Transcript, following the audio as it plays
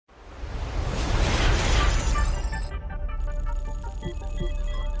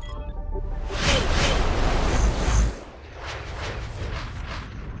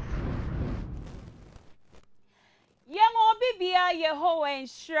Yeho and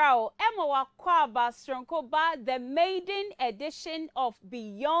Shroud, Emma Wakwaba Stronkoba, the maiden edition of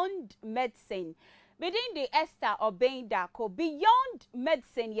Beyond Medicine. Within the Esther Obeyndako, Beyond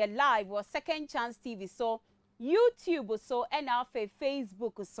Medicine, ye live or Second Chance TV, so YouTube, so and our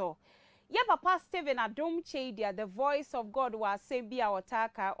Facebook, so. Ye Papa Stephen Adom Kyei-Duah, the voice of God, was say be our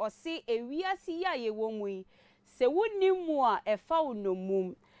taka, or say a we are see ya ye won't se wuni mua e fa no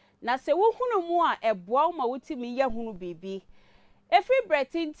mum. Na se wo hunu mu a eboa ma wotimi ye hunu bibi efri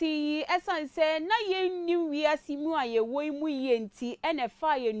bretinti esan se na ye nni wiase mu a ye wo mu ye nti ene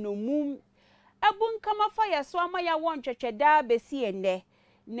fa ye nomum ebun kama fa ye so ama ya won twetweda besi ene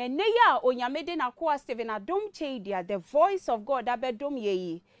nene ya onyamede na ko Stephen Adom Kyei-Duah, the voice of God abedom ye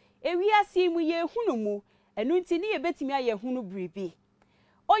yi ewiase mu ye hunu mu enu nti ni ye betimi aye hunu bribi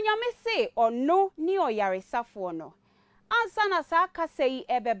onyame se ono ni oyaresafo no ansa na sa kasa yi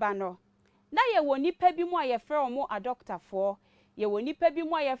ebeba no na ye woni pa bi mu a ye frɛ omo adoctorfo ye woni pa bi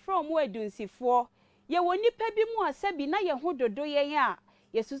mu a ye frɛ omo adunsifo ye woni pa bi mu a sabi na ye ho dodo yen a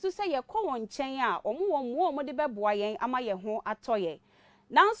ye susu sɛ ye kɔ won nkyɛn a omo de bɛboa yen ama ye ho atɔye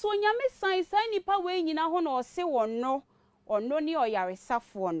nanso onyame san nipa we nyina ho na ɔse ono ni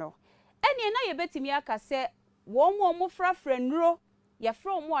oyaresafo no ene na ye betimi aka sɛ omo frafra nuro ye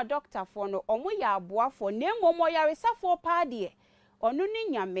from mo adoctorfo no omo ya aboafo na emmo yaresafo paade ono ni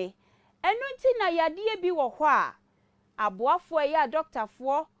nyame enu nti na yade bi wo hɔ a aboafo ya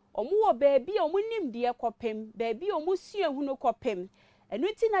adoctorfo omo wo baabi omo nimde kopem baabi omo sue hunu kopem enu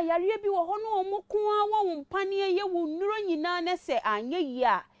nti na yare bi wo hɔ no omo ko a wo mpane ye wo nuro nyina na se anye yi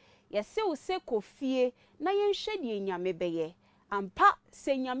a ye se wo se kofie na ye nhwɛ de nyame bɛyɛ ampa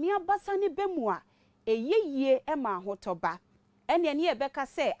se nyame abasa ne bemu a eyeyie ema hotoba ene ne ebeka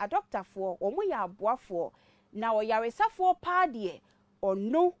se adoctorfo omo ya aboafo na oyaresafo paade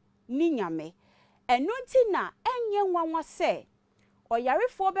ono ni nyame enu nti na enye nwanwa se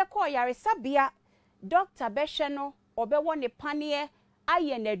oyarefo beka oyaresabia doctor behwe no obewo ne pane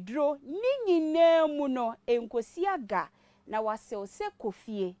aye na duro ni nyina mu no enkosi aga na wase ose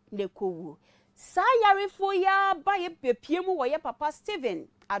kofie ne kowu sa yarefo ya ba ye pepie mu wo ye Papa Stephen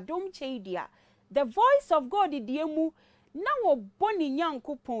Adom Kyei-Duah, the voice of God diemu na wo boni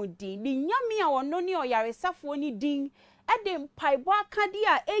nyankopon din ni nyame a ono ni oyaresafo ni din ede mpaibo akade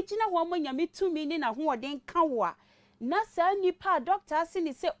a ejina ho mo nyame tumi ni na ho oden kawa na sa nipa doctor ase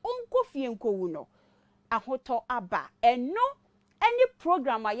ni se onkofie nkowu no ahoto aba eno any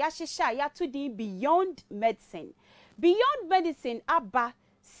program a yahihya ya to din Beyond Medicine aba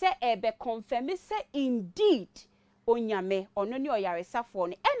se ebe confirm se indeed onyame ono ni oyaresafo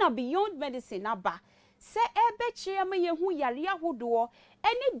ni ena Beyond Medicine aba se ebe chiama ye hu yare ahodo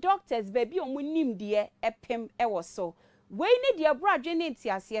any doctors baby omo nimde epem ewo so we need the abradwe ne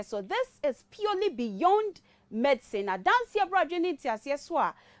ntiase so this is purely Beyond Medicine adanse abradwe ne ntiase so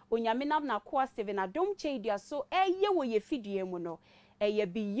a onyame nam na ko Stephen Adom Kyei-Duah so eye wo ye fidie mu no eye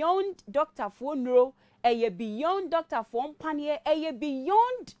Beyond doctor for neuro eye Beyond doctor for mpane eye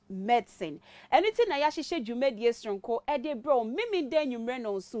Beyond Medicine anything na yahihye dwumadie stronko ede bro mimi dan nwumre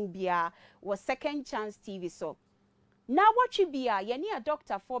no nso bia wo Second Chance TV so na watchi bia ye ne a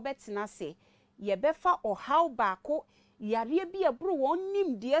doctor for betina se ye befa ohaw baako yare bia bro won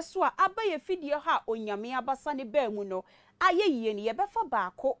nimde so a aba ye fidie ha onyame abasa ne ba mu no aye yie ne ye befa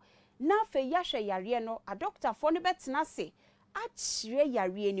baako na fe yahwe yare no a doctor for ne betina se a kyire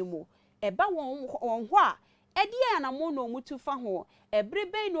yare ni mu eba won ho a edi anamo no mutu fa ho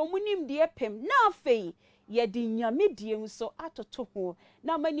ebrebe no munimde pem na afei ye di nyame die nso atoto ho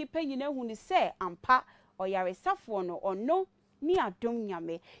na mani panyina hu ni se ampa oyaresafo no ono ni adom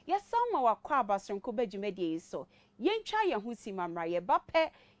nyame ye sama wakwa abasonko badwumadie so yentwa ye ho simamra ye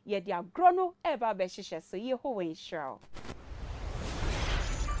bape ye di agro no eba be hihye so ye ho wenhraw.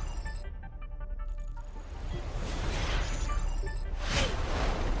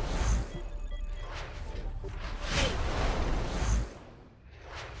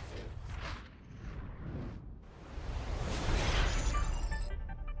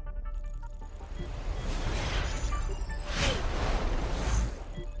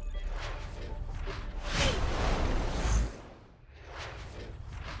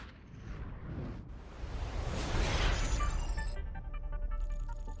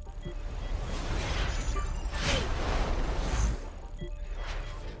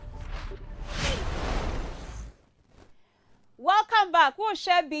 Welcome back. We'll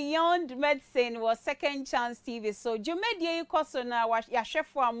share Beyond Medicine or Second Chance TV. So, Jumedie Koso na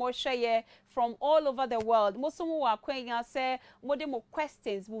yashefo amoshe from all over the world. Mosumu wa kwenya say mo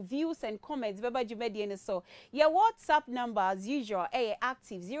questions, mo views and comments. Beba Jumedie so. Your WhatsApp number as usual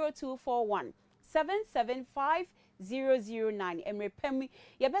active 0241 775 009 emrepem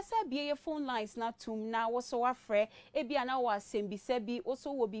yebesa bie your phone lines na tum na wo so wafre ebia na wo asembisa bi wo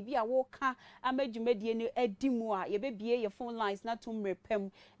so wo bibia wo ka amadwumadie ne adimu a yebebie your phone lines na tum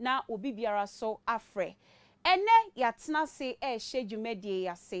repem na obi biara so afre ene yatena se she dwumadie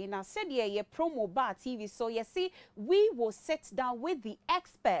yase na said ye promo bar TV so you see we will sit down with the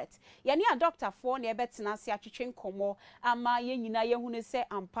expert ye ne a doctor for na ebetena se atwetwe nkomo ama ye nyina ye hunu se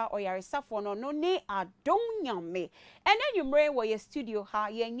ampa oyaresafo no ne Adom nyame ene nwumre wo ye studio ha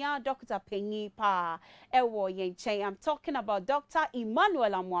ye nya doctor panyi pa ewo ye nchen. I'm talking about Dr.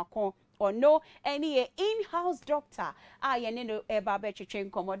 Emmanuel Amuakon or no any in-house doctor no eba betwetwe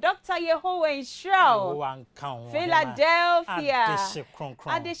nkomo Dr. Yehowen Show Philadelphia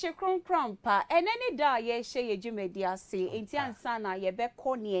adehye kronkron pa eneni da ye hye ye dwumadi ase enti ansa na ye be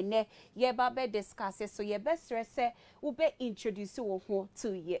ko ne ene ye ba be discuss so ye be stress wo be introduce wo ho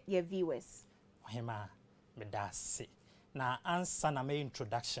to ye viewers ohema medase na ansa na me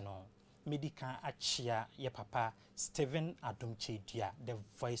introduction on medical achia ye papa Adom Kyei-Duah, the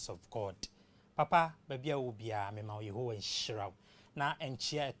voice of God. Papa, baby obia me ma Yehowa nhyiraw. Na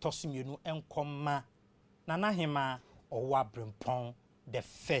enchia etosumienu enkoma. Na nahema owa brempon the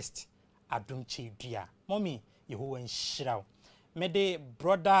first Adom Kyei-Duah. Mommy, Yehowa nhyiraw. Me de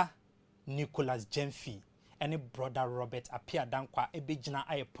brother Nicholas Jemfi any brother Robert appear dankwa ebegina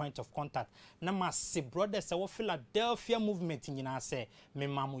a point of contact na ma se brother se wo Philadelphia movement nyina se me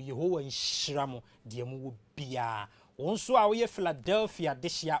mamu Yehowa nhyira mo de mu wo bia wonso a wo ye Philadelphia de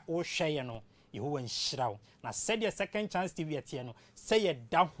hia wo hweye no Yehowa nhyira wo na said your second chance TV atie no say ye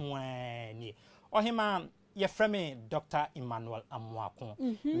da ho ani ohima ye frame Dr. Emmanuel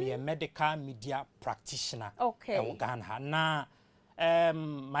Amuakon me a medical media practitioner okay Ghana na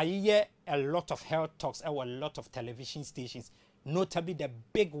my year a lot of health talks, a lot of television stations, notably the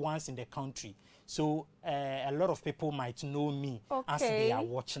big ones in the country. So a lot of people might know me as they are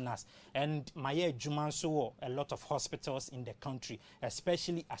watching us. And my year Juman so a lot of hospitals in the country,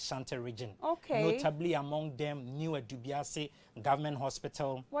 especially Ashanti region. Okay. Notably among them New Edubiase Government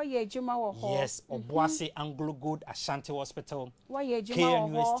Hospital. Yes, Obuase Anglo Good Ashanti Hospital.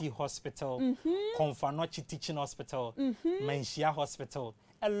 KNUST Hospital. Konfanochi Teaching Hospital. Menshia Hospital.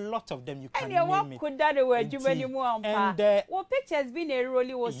 A lot of them you can name it. And what pictures been a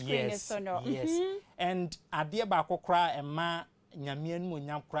rolly was screen yes. And adia ba kokra e ma nyamien mo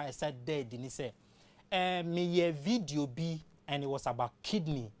nyam kra e said dead ni say me ye video bi and it was about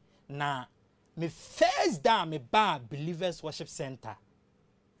kidney na me first da me ba Believers Worship Center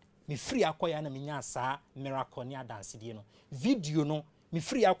me free akoya na me nya sa miracle ni dance die no video no me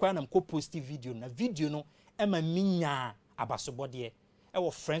free akoya na mko post video na video no e ma minya abasobode our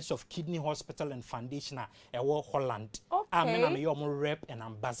Friends of Kidney Hospital and Foundation our Holland. Okay. I'm a rep and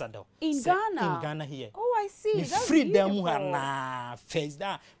ambassador. In Ghana? In Ghana here. Oh, I see. That's freedom na face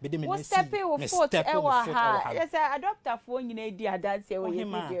that. What step we foot yes, a doctor phone you need the dance here with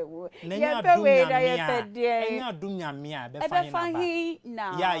video. Yeah,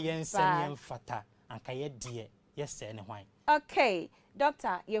 okay,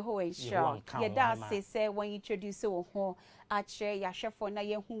 Doctor Yehowen Show. Your dad say when you introduce ho ache ya shefo na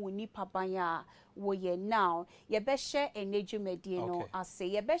ye hu nipa banya wo ye now ye be share enedwumedie no ase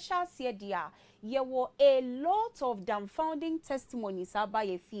ye be share ase dia ye wo a lot of dumbfounding testimonies aba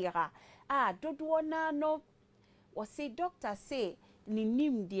ye fiera dodo na no wo say doctor say ni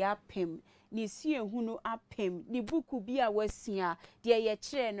nim dia pem ni sie hunu apem ni buku bi a wasia de ye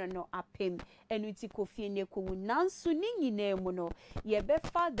kire no apem enuti kofi ne ko nanso ni nyina mu no ye be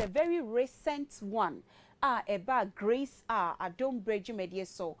fa the very recent one eba Grace Adom Bredjumedie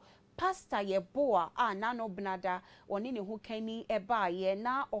so pastor ye boa nano bnada oni ne ho kani eba ye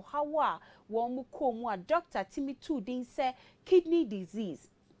na ohawa wo mu komu Dr. Timitu din say kidney disease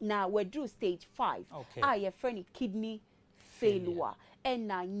na wedru stage 5 ye friend kidney failure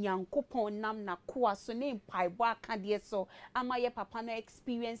ena nyankopon nam na koa so ne mpaibo akade so ama ye papa no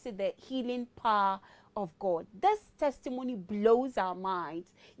experience the healing power of God. This testimony blows our minds.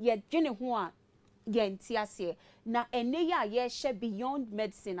 Ye jene ho yentiase na eneya ye share beyond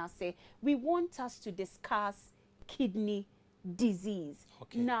medicine ase we want us to discuss kidney disease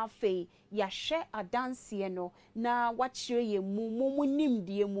na fe ya share adanse no na wachire ye mu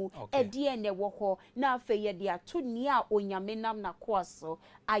nimdie mu edie ne wo ho na fe ye de ato ni a onyame nam na koaso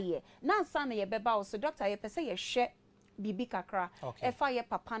aye na ansa na ye beba wo so doctor ye pese ye share bibi kakra efa ye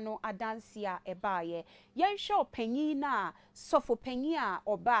papa no adanse a eba ye yen hwe opanyin na sofo panyin a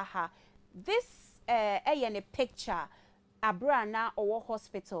oba ha this a picture abrana or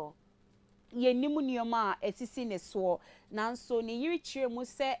hospital ye nimu nioma esisi ne so nanso ne yiri kire mu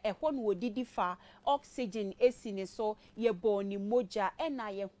se ehwo no odidi fa oxygen esi ne so ye boni moja ena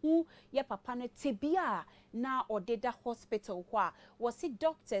ye hu ye papa no tebia na odeda hospital kwa wasi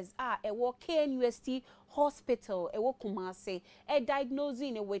doctors ewo KNUST hospital ewo Kumasi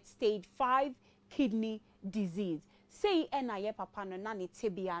diagnosing with stage 5 kidney disease say ena ye papa no na ne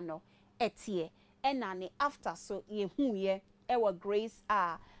tebia no etie ena ne after so ye hu ye ewo Grace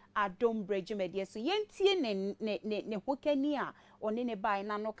Adom Kyei-Duah so yentie ne hokani a one ne bai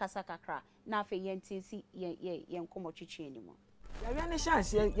na no kasa kakra na afa yentie si yen komo twetwe ni mo ya ne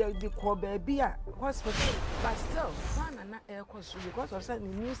chance ya di ko ba bia hospital but still sana na air cost because of the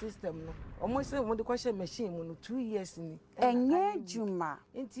new system no almost say we dey question machine mu no 2 years ni enye juma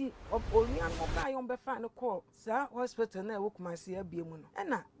enti onua no ba yon be fa no call sa hospital na e wo Kumasi abie mu no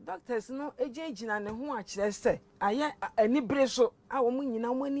na doctors no ejina ne ho a kire se aye ani bre so a wo mu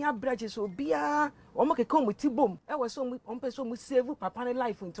nyina mo ani abrache so bia wo mo keka mo tibom e wo so mo pese mo save papa ne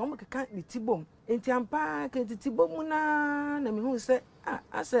life enti wo mo keka ni tibom enti ampa ke tibom na me hu se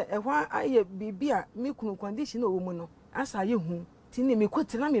ase ehwa aye bibia me kunu condition o mu no asa ye hu ti ne me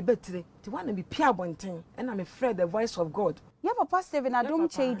kwetena me betre ti wa na me pia bonten e na me frɛ the voice of God ya papa Stephen Adom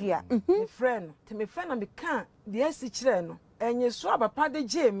Kyei-Duah me frɛ no ti me frɛ na me ka de asi kire no enye so papa de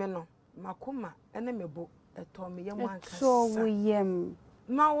je me no makoma ene mebo eto me yem anka so wuyem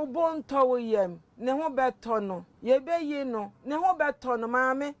ma wo bonto wo yem ne ho beto no ye be yi no ne ho beto no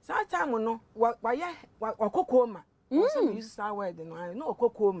maame sa time no wa ye wakoko ma so we use that word no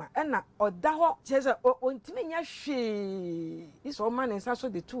okoko ma na oda ho chese ontimi nya hwe iso man nsa so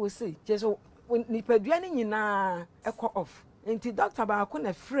the two say chese nipadua ni nyina ekọ off enti doctor ba ko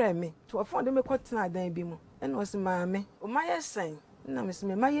na frɛ me to ofon de me kwotena dan bi mu na o se maame o maye sen na me se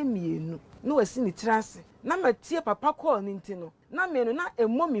me maye mienu na wasi ni trase na matie papa call ni nti no na me no na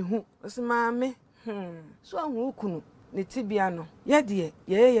emo mi hu o se maame so ahu ukunu ne tibia no ye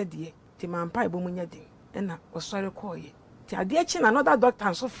de ti mampa ebo mu nya din na osore call ye ti ade echi na another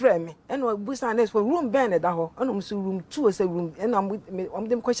doctor so frɛ me na obusa na for room ben da ho na mo so room 2 o se room na om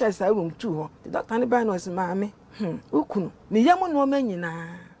dem ko share sa room 2 ho the doctor ne ba na o se maame ukunu ne yamu no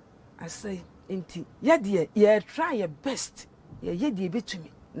manyina asai enti ye try your best ye de betumi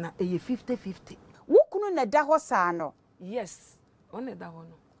na eye 50-50 wukunu na da ho saa no yes one da ho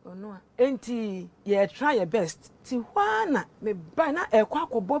no ono enti ye try your best ti hwana me ba na ekwa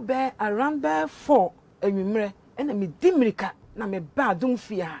akobo be around 4 anwumre na me dimirika na me ba Adom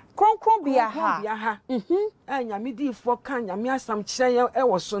fia kronkron bia ha nyame di fo kan nyame asam kire e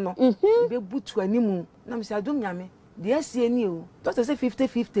wo so no be butu animu na me se Adom nyame de asie ni o doctor say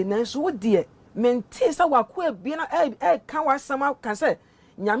 50-50 na so wo de menti sa wako abie na kan wasam kan say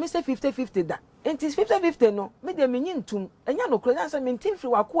nyame say 50-50 da enti 50-50 no me de menyi ntum enya no kro na say menti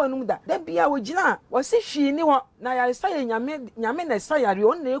firi wako anum da bia wo gina wo se hwi ni ho na yare sa ye nyame na sa yare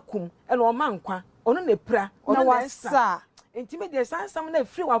on na ekum e na o ma nkwa ono na pra ono na sa enti me de sansam na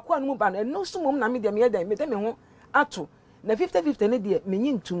firi wako anum ba no so mom na me de me de me ho ato na 50-50 ne de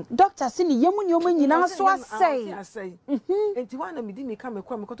menyi ntum doctor se ni yemu ni o manyina so asai enti wa na me di me ka me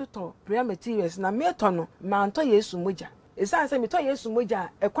kwa me kototo prayer materials na me to no ma nto Yesu moja esa se me to Yesu moja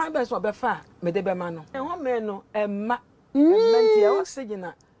e kwan be so obefa me de be ma no e ho me no emma nti e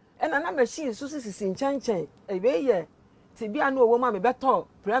oxygen na machine so sisi nchanchen e be ye ti bia no owo ma me beto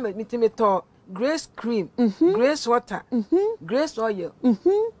prayer me to Grace cream Grace water Grace oil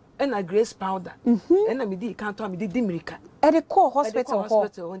na Grace powder na me di kan to me di dimirika e de call hospital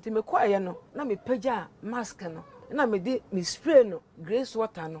nti me kwa ye no na me pagya mask no na me di me spray no Grace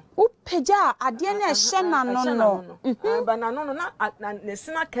water no u pagya ade na ehye na no ba na no na ne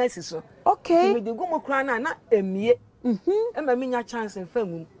sina case so okay me di gumo kra na emie e ma me nya chance mfa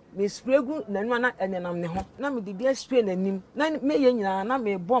mu me spray gu na no na enenam ne ho na me di bia spray na nim na me ye nyina na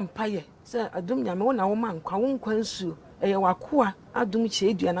me bom paye se Adom nyame wo na wo man kwa wo nkwa nsuo eye wakoa Adom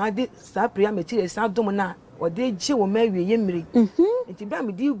Kyei-Duah na ade sa prayer material sa Adom na ode gye wo mawie ye mmiri enti bia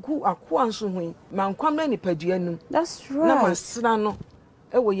me di gu akoa nso hu man kwamra ni padua num that's right na masra no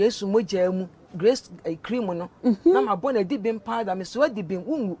e wo Yesu moja mu Grace cream no na ma bona di bim powder me so di bim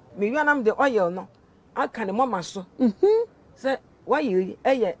ungu me wi anam de oil no aka ne mama so se wayi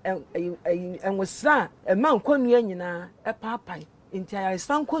eye enwosra e man konua nyina e paapai enti ayare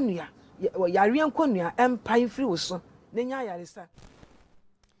san konua yare konua empai firi wo so nenya yaresa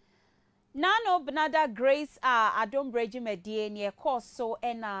Nano Benada Grace Adom Kyei-Duah ne so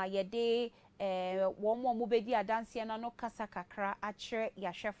ena yede womo mubedi adanse na no kasa kakra akire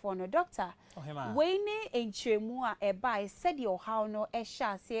yahwefo no doctor we ne enchemu a eba said your how no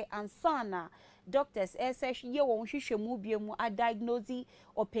ehya se ansana doctors ye won hwehwe mu bia mu a diagnose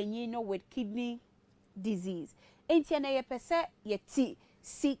opanyin no with kidney disease. Enti na ye pese ye ti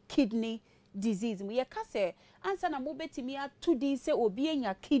si kidney disease mu ye ka se ansa na mo betimi atu din se obi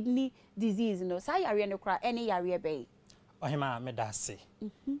enya kidney disease no sa yare no kra ene yare be ohima medase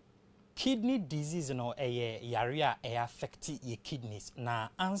kidney disease no yare a affect your kidneys na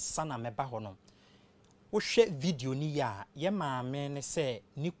ansa na meba ho no wo hwe video ni ya ye maame ne se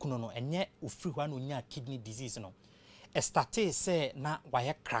ni kunu no enye ofiri hwa no nya kidney disease no estate se na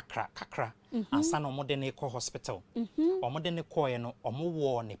waye kakra ansa na omode ne ko hospital omode ne ko ye no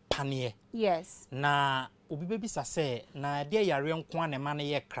omowo ne panie yes na obi bebisa se na de yare nko ane ma ne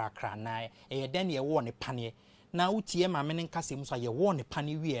ye kakra na den ye wo ne panie na utie maame ne nkase mu so ye wo ne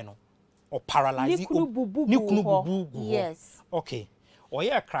panie wie no o paralyze ni kunu bubu yes okay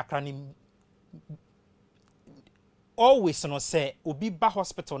oye kakra ni always no say obi ba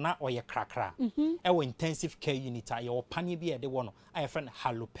hospital na oye krakra ewo intensive care unit a your panie bi e de wo no I friend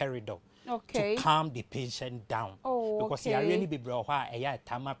haloperidol okay to calm the patient down because you are really be bro ha e ya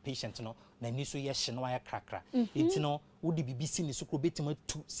tama patient no na ni so ye hye no ya krakra enti no wo de bibisi ni so kro betima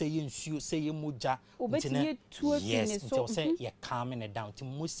tu say ye nsuo say ye moja enti tu afini so say ye calming it down ti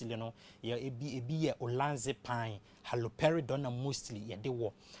mostly no ye ebi ye olanzapine haloperidol na mostly ye de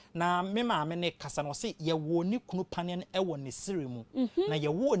wo na me ma me ne kasa no say ye wo ni kunu panen e wo ne sire mu na ye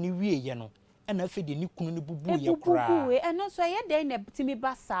wo ni wie ye no e na afi de ni kunu ni bubu ye kura e no so ye den na timi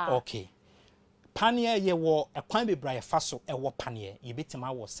basa okay panie ye wo ekwan bebra ye faso e wo panie ye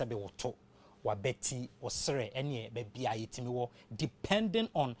betima wo sebe wo to wa beti wo sire ene be bia yetimi wo depending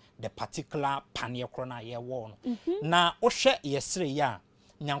on the particular panie krona ye wo no na wo hwe ye sire ya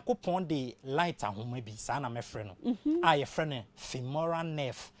nyankopon de light ahoma bi sa na mefre no a ye fre ne femoral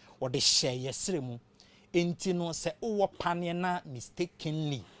nerve wo de share ye sire mu enti no se wo panie na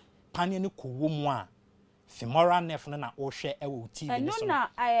mistakenly panie ne ko wo mu a femoral nerve na wo hwe e wo TV ne so na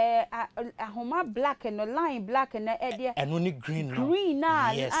ahoma black no line black na e de eno ni green no green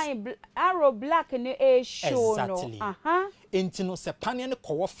na arrow black ne e show exactly. no enti no se panie ne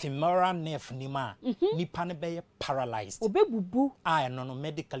ko wo femoral nerve ni ma nipa ne be paralyzed obebubu eno no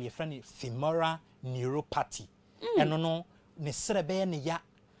medically friend femoral neuropathy eno no ne sere be ne ya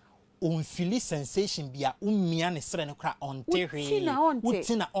unfili sensation bia ummia ne sere ne kra onte hwe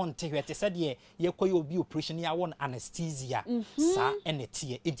utina onte hwe te said ye koye obi operation ya won anesthesia sa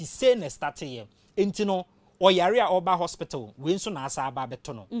enetie enti say ne start ye enti no oyare a oba hospital we nso na asa aba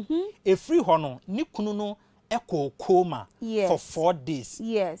beto no efri ho no ni kunu no eko coma for 4 days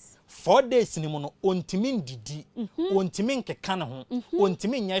yes 4 days ni mo no ontimi ndidi ontimi nkeka ne ho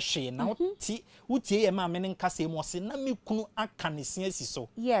ontimi nya hwe na utie ye ma me nkasa emu ose na me kunu aka ne sia si so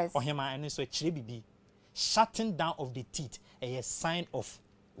yes ohema eno so chire bibi shutting down of the teeth a sign of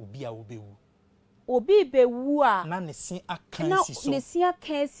obi a obewu obi bewu a na ne sin aka si so na ne sin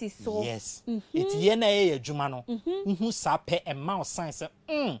aka si so yes itie na ye adwuma no hu sa pe e ma sign se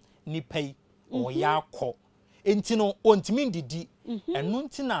ni pai o ya kọ enti no ontimi ndidi enu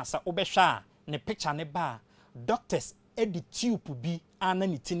ntina sa obehwa a ne picture ne ba doctors edi tube bi ana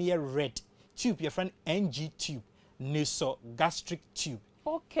ne tini ye red tube your friend NG tube nasogastric tube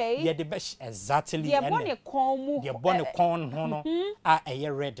okay ye de besh exactly ye bone kon mu ye bone kon ho no a eye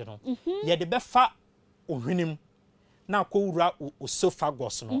red no ye de befa ohwenim na akowura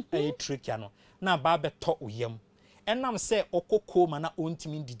esophagus no eye trachea no na ba beto oyam enam se okoko ma na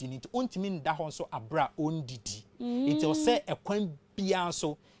ontimi ndidi ni ontimi nda ho so abra ondidi nti o se ekwan bia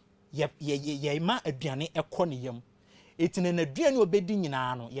so ye ma aduane ekone yam etine na aduane obedi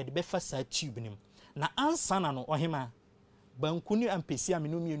nyina no ye de befa sa tube nim na ansa na no ohema banku ni ampesi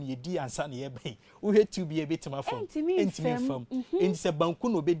amenu mienu yedi ansa na ye bai wo he tube ye betima fam entimi fam enti se banku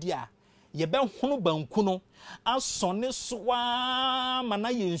no obedi a ye be hono banku no asone soa mana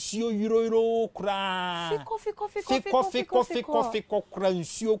ye nsuo yiro kura fiko kura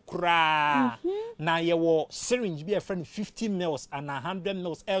nsuo kura na ye wo syringe bi e friend 50 ml and 100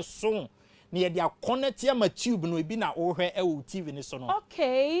 ml eso na ye dia connect ya ma tube no ebi na wo hwe e wo TV ni so no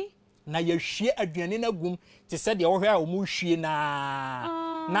okay na ye hwie aduane na gum te se de wo hwe a wo mu hwie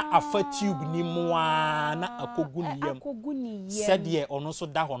na afa tube ni mu a na akogu ni yam said ye ono so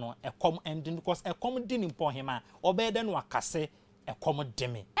da ho no ekom ending because ekom di ni mpo hema obede no akase ekom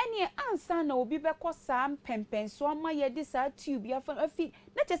deme ene ansa na obi beko sa mpempen so ama ye di sa tube ya fa afi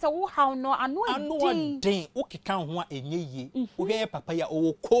na te se wo how no ano den okeka ho a enye ye wo ye papa ya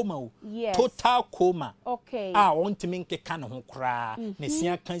o coma o total coma okay ontimi nkeka ne ho kra ne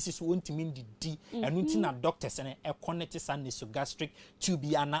sia kansi so ontimi ndidi enu nti na doctors ne connect sa nasogastric tube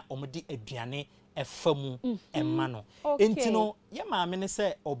ya na omde aduane efamu emma no enti no ye maame ne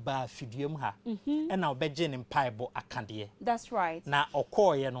se oba fiduem ha e na obegye ne mpaibo akade. That's right. Na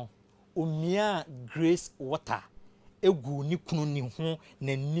okoye no omia grace water egu ni kunu ni ho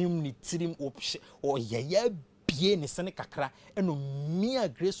nanim ni tirim o yaya bie ne sene kakra eno mia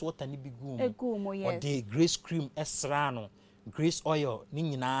grace water ni bigu mo yes. O de grace cream esra no grace oil ni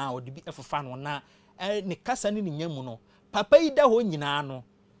nyina o de bi efofa no na ne kasa ni nyamu no papa yi da ho nyina no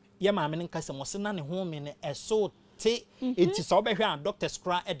ye maame ne kasa mo se na ne ho me ne eso te enti so obehwe an doctor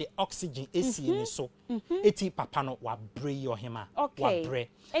scra e de oxygen esi ni so eti papa no wa bre yo hima wa bre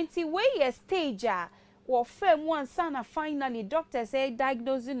enti we ye stage a wo fam one sana finally doctor say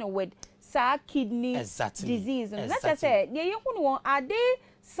diagnosing with kidney disease. And let's just say ye you are there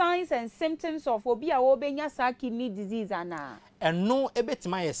signs and symptoms of obi a wo benya kidney disease ana and no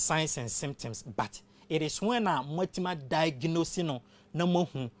ebetima ye signs and symptoms but it is when a motima diagnose no na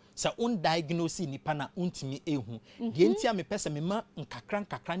mohu sa undiagnose nipa na untimi ehu de ntia me pese me ma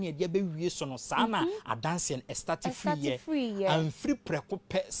nkakra na de abewie so no sa na adanse en start free ye and free preko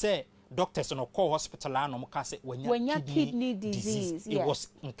pe say doctors no call hospital and no ka say wanya kidney disease. It was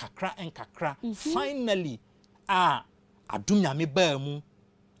nkakra finally adum nyame ba mu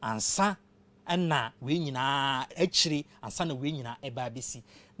ansa na we nyina akiri ansa na we nyina eba besi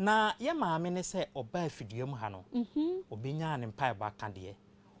na ye maame ne say oba afiduam ha no obenya ne mpa ba kande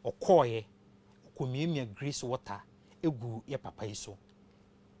okoye okomiemia grace water egu ye papa iso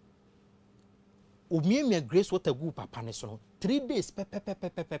omiemia grace water gu papa ne so no 3 days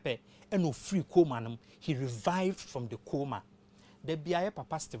pepe and no free coma nam he revived from the coma. The bia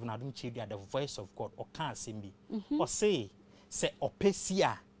papa Stephen Adom Kyei-Duah the voice of God or can simbi or say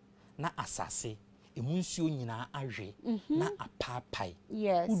opesia na asase emunsuo nyina ahwe na apapai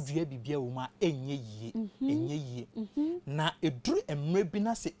yes udua bibia wo ma enye yie na eduru emre bi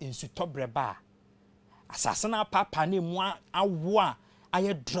na se ensutobreba asase na apapa na emu awo a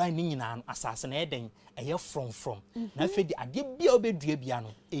aye dry ni nyina no asase na eden eye from na fedi ade bia obedua bia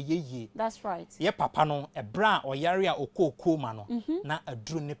no eyeye. That's right. Ye papa no ebra oyare a okokoma no na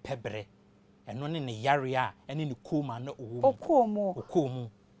aduru ne pebre eno ne ne yare a ene ne koma na okomu.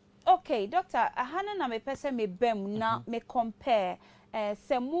 Okay, doctor, ahana na me pese me bem na me compare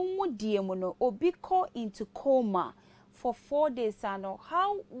se mumu diemu no obiko into coma for 4 days ano.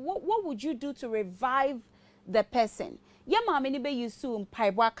 What would you do to revive the person? Ye mama ni be yusu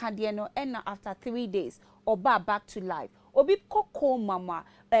mpaibo akade no and after 3 days oba back to life. Obi coma ma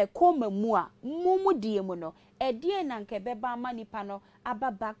coma mua mumu diemu no edie na nke beba manipa no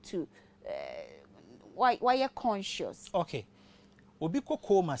aba back to why you conscious. Okay. Obi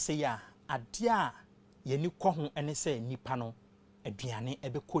coma say ya adia ye ni ko ho ene say nipa no aduane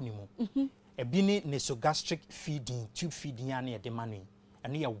ebe konimu ebi ni nasogastric feeding tube feeding ya na de manu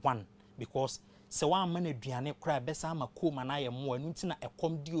eno ye one because se wa ma na aduane kra besa ma coma na ye mo anu nti na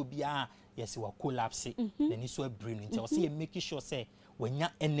ekom di obi a yes wa collapse na ni so brain nti o say make sure say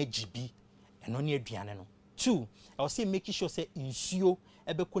wanya energy bi eno ne aduane no. 2 I say make sure say insuo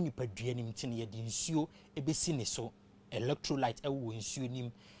ebe ko nipa duane nti na ye di insuo ebe si ne so electrolyte ewo nsuo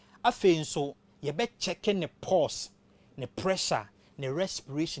nim afi nso ye be check ne pulse ne pressure ne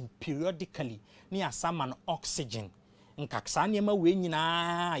respiration periodically ne asama oxygen nkaksa ne ma we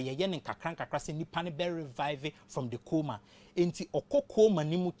nyina ye ne nkakra se nipa ne be revive from the coma enti okokoma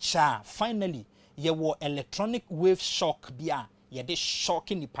nimu cha finally ye wo electronic wave shock bia ye de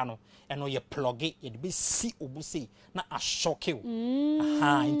shock nipa no eno ye plug ye de be si obuse na a shock you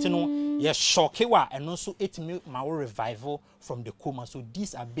enti no ye shock wa eno so etimi ma revival from the coma. So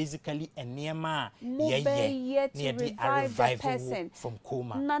these are basically enema ye revive the person from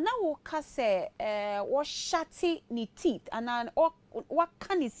coma. Nana wo ka se wo shati ni teeth and what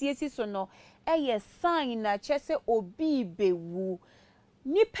can is so no sign na chese obi bewu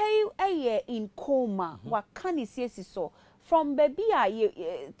ni pay in coma what can is so from baby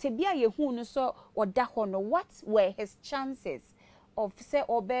tebia ye hu no so oda ho no what were his chances of say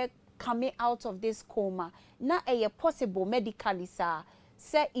obe coming out of this coma na possible medically sir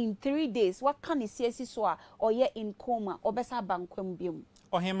say in 3 days what can is so or ye in coma obesa bankwam biom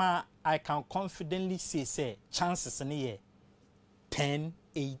ohema I can confidently say chances na ye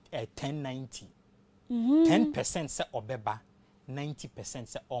 1090 10% say obeba 90%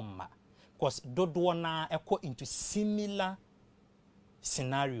 say omma because dodo na echo into similar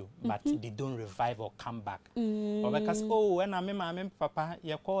scenario but they don't revive or come back or because when I me papa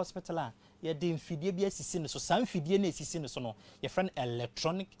ye call hospital ye de mfidie bi asisi ne so sam mfidie na asisi ne so no ye friend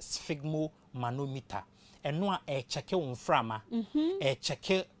electronic sphygmomanometer eno a check wo mframa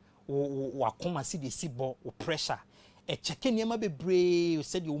check wo akoma si de si bo wo pressure check niema bebre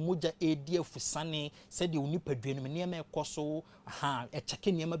said you moja edia fusane said you nipadwe no niema ekoso check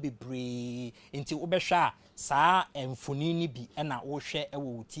niema bebre nti wobehwa saa emfoni ni bi na wo hwe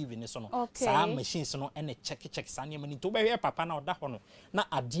ewo TV ne so no saa machines no na check saa niema ni nti wobehwe papa na oda ho no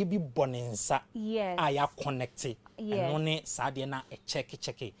na ade bi bonensa ya connect no ne saa de na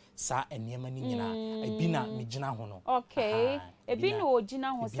check saa niema ni nyina ebi na megyina ho no ebi na ogina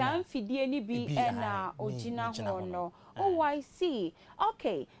ho saa mfidie ni bi na ogina ho no. Oh, I see.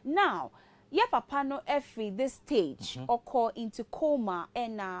 Okay, now your papa no every this stage occur into coma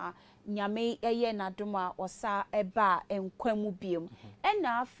and nyame eye na doma osa eba enkwemu biem and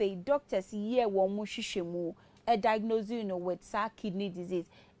na fe doctors ye wo mu hwehwemu diagnose you know with sa kidney disease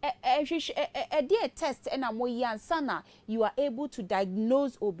a test and sana you are able to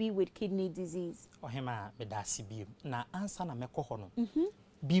diagnose obi with kidney disease. Ohema medasi biem na ansa na mekọ ho no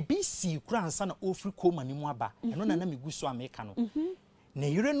BBC kura ansa na ofri coma ni mu aba eno na megu so ameka no na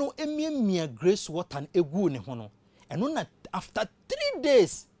yire no emiemia grace water egu ne ho no eno na after 3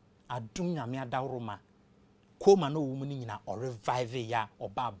 days adum nyame adawroma coma no wo mu ni nyina o revive ya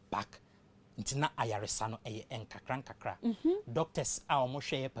oba back ntina ayaresa no eye enkakra doctors a omo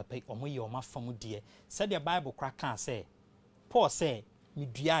hwe papa omo ye omo afam de said the bible kra kan say Paul say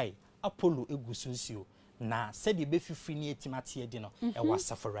meduai Apollo egusunsio na said the befifi ni etimate edi no e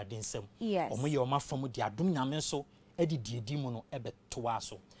wasafurade nsem omo ye omo afam de adum nyame nso edidi mu no ebeto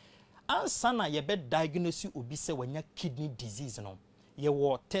aso ansa na ye be diagnose obi se wanya kidney disease no ye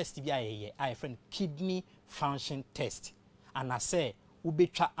wo test bi ayeye I friend kidney function test and I say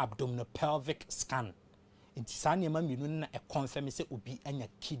ubetwa abdominal pelvic scan inti sane ma mienu na e confirm say obi anya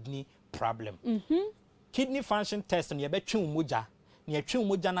kidney problem kidney function test no ye betwe umoja na ye twe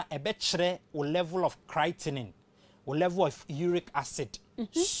umoja na e be kire o level of creatinine o level of uric acid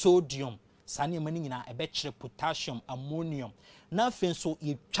sodium sane ma ni nyina e be kire potassium ammonium na afen so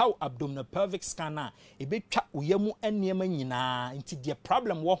ye twa abdominal pelvic scan na e betwa oyemu enema nyina inti the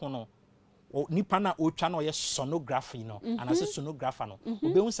problem wo ho no nipa na otwa na oye sonography no anase sonographer no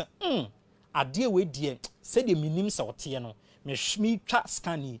obehu se ade we die se de minim se ote no me twa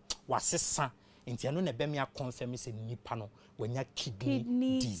scan wasesa enti no na be me a confirm se nipa no wanya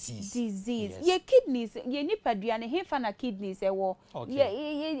kidney disease. Yes. Ye kidneys ye nipa duane hefa na kidneys ewo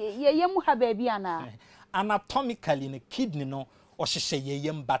ye mu ha ba bia na anatomically ne kidney no ohihye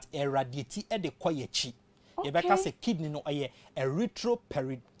yeyem but irradiate e de koyechi ye beka se kidney no oye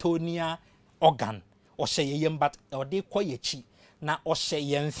erythroperitoneal organ ohye yeyem but e de koyechi na ohye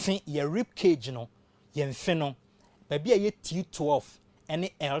yemfe ye rib cage no yemfe no ba bia ye T12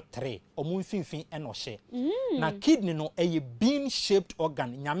 ene L3 omunfinfin ene ohye na kidney no eye bean shaped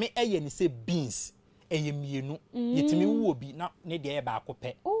organ nyame eye ni se beans eye mienu yetimi wo bi na ne de e ba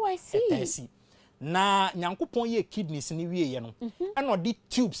akopɛ. Oh, I see. Na nyankopon ye kidneys ni wie ye no ene odi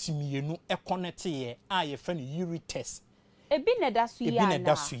tubes mienu e connect ye a ye fa no ureters ebi na da su ya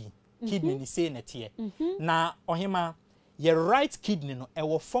na kidney ni say nete na ohema ye right kidney no e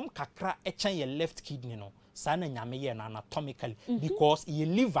wo form kakra e chen ye left kidney no sa na nyame ye na anatomically because ye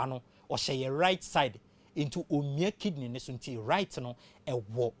liver no o she ye right side into omia kidney ne so nti right no e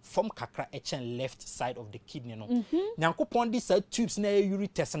wo form kakra e chen left side of the kidney no nyankopon di sa tubes na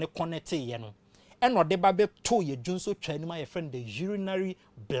ureters ne connect ye no eno de ba be to ye dwunso twanima ye friend the urinary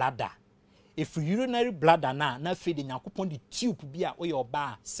bladder. If urinary bladder na feed the nyankopon the tube bi a oye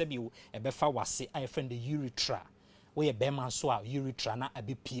oba sebi wo e be fa wase I friend the urethra we be man so a urethra na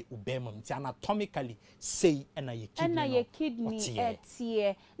abepie ubemam nti anatomically say na ye kidney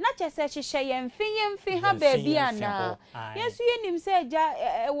etie na chese hihye yemfi ha baby ana yesu yenim se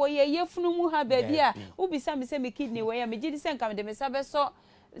ja wo ye yefunu mu ha baby a ubisa me se me kidney we ya me gidi se nkam de me sabe so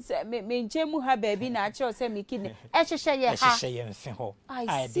me njemu ha baby na ache se me kidney ehihye ye mfi ho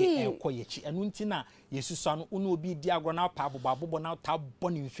ai de ekoyechi anu nti na yesu so anu unu obi di agro na pa abobo na ta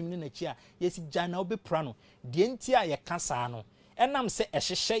boni mfim ne na chi a yesi gya na obepra no de nti a ye kasa no enam se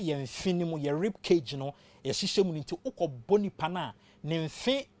ehihye ye mfini mu ye rib cage no ehihye mu nti ukobɔ nipa na ne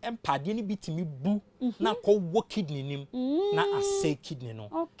mfi empade ni bitimi bu na kɔ wo kidney nim na ase kidney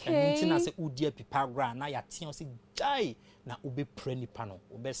no nti na se udi apipa gra na ya tion se jai na ube nipa no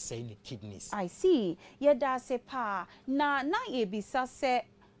ube say ni kidneys. I see. Yeda se pa na ebisa se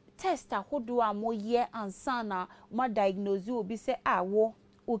test ahodo a mo ye ansa na ma diagnose obi se awo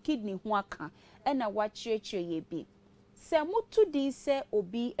o kidney ho aka e na wa kyerɛkyerɛ ye bi se mutu di se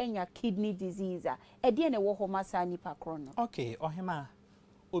obi enya kidney disease e de na wo ho masa nipa kro no. Okay, ohema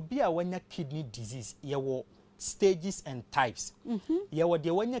obi a wanya kidney disease ye wo stages and types. Ye wo de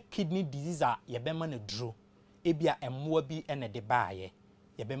wanya kidney disease a ye be ma na duro ebia emmoa bi ene de baaye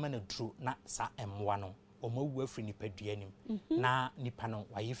ye be ma na duro na sa emmoa no omo wu afri nipadua nim na nipa no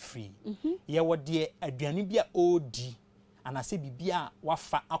waye free ye wode aduane bia odi anase bibia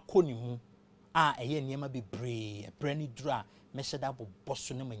wafa akoni mu a eye niema bebre brani dura mesheda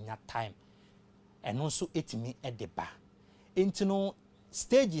bosso ne manya time eno so etimi edeba entino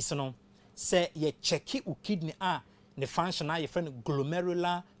stages no se ye check u kidney a ne function a ye friend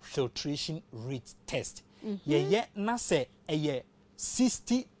glomerular filtration rate test ye na se eye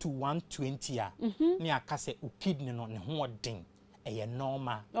 60 to 120 a ne aka se u kidney no ne ho odin eye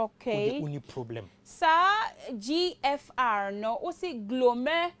normal okay uni problem sa GFR no o se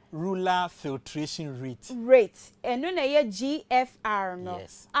glomerular filtration rate eno na ye GFR no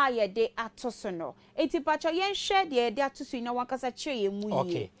yes. a ye de atoso no enti pacho yen hwe de de atoso na wakasa kire ye mu yi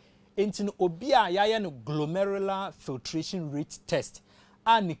okay enti no obi a ya no glomerular filtration rate test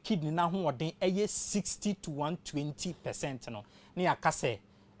a ne kidney na ho odin eye 60 to 120% no ne aka se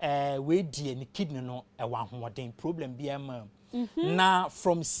we die ne kidney no e wa ho odin problem bi am na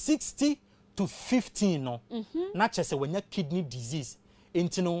from 60 to 15 no na chese wanya kidney disease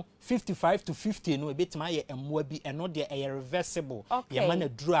enti no 55 to 50 no ebetima ye emwa bi eno de reversible ye mana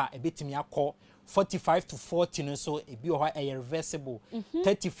duru a ebetimi akọ 45 to 40 no so ebi ho reversible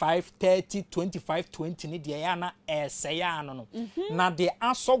 35 30 25 20 ni de ya na ya no na de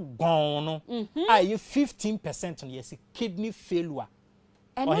aso gon no a ye 15% no yes kidney failure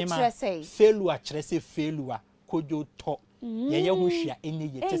failure chese failure kojo to ye ho hwia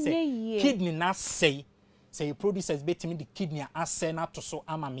enye ye chese kidney na say producers betimi the kidney ase na to so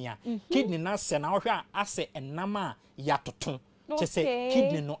amamia kidney na ase na ohwa ase enama ya toton chese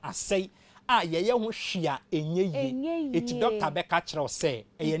kidney no ase a ye ho hwia enye ye eti doctor be ka kire o say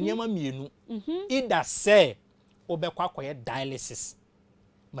eye niam mienu either say obekwa akoye dialysis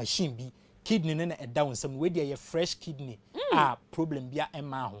machine bi kidney na eda wonsam we dey fresh kidney a problem bia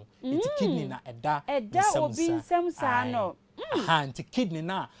ema ho eti kidney na eda obi nsam sa no enti kidney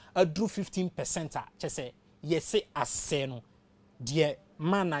na adru 15% a chese yese ase no de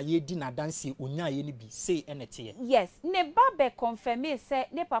mana ye di na danse onya ye ni bi say enete yes ne babe confirm say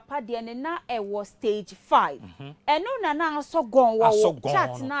ne papa de ne na e was stage 5 eno na asogon wo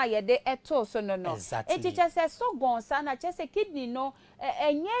chat na ye de eto so no eti chese sogon sa na chese kidney no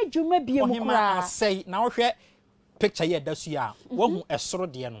enye adwuma bie mu kra say na wo hwe picture ye da su ya wo hu esoro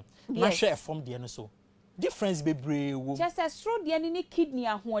de no na hwe efom de no so difference bebre wo just a stroke de ni kidney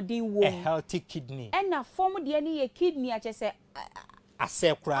ahoden wo a healthy kidney and na form de ni ye kidney a chese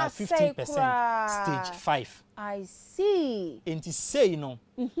ase kra 15% stage 5 I see enti say no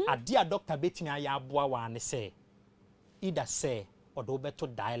ade a doctor betimi aya aboa wa ne say either say odo beto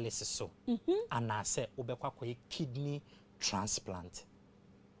dialysis so ana say obekwa koye kidney transplant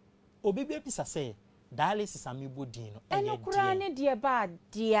obibi episa say dialysis amibo din no eno kura ne de ba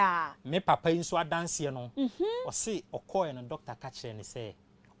dia me papa inso adanse no o se okoye no doctor ka kire ne say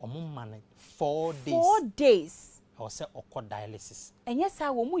omumma ne 4 days o se okọ dialysis enye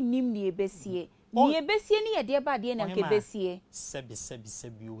sa wo mu nim ne ebesie ni ye de ba de na nke besie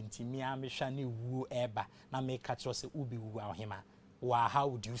sebi o ntimi a mehwa ne wuo eba na me ka kire se ubi wu ahema wa how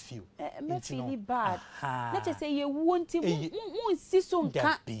would you feel me feel bad na che say ye wuo ntimi mu nsi so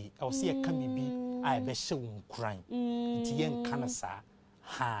nka o se ye ka bibi a be hye wo nkran nti ye nka na sa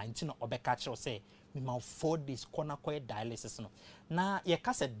nti no obeka kire se me ma 4 days kona koy dialysis no na ye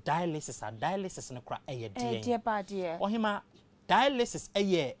ka se dialysis no kra eye de ba de ohima dialysis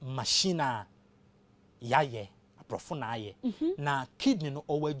eye machine a yaye aprofo na aye na kidney no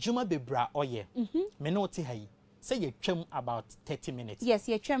owadwuma bebra oye me no ti hayi say you twem about 30 minutes yes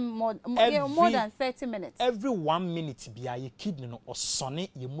you twem more than 30 minutes every 1 minute bia your kidney no osone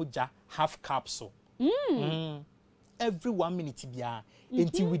ye moja half capsule every 1 minute bia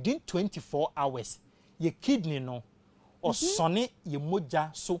until within 24 hours your kidney no osone ye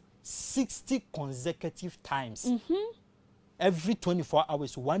moja so 60 consecutive times every 24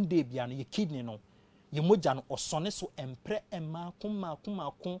 hours 1 day bia no your kidney no ye moja no osone so empre ema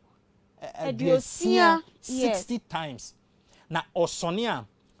kun 60 times na osonia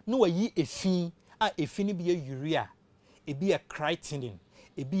no wayi efin a efin bi ye urea ebi ye creatinine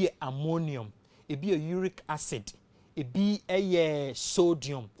ebi ye ammonium ebi ye uric acid ebi ye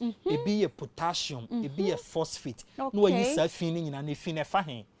sodium ebi ye potassium ebi ye phosphate no wayi sa fin nyina na efin e fa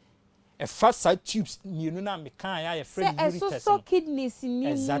hen e fa sa tubes mienu na meka ya ye friend uric test so kidneys ni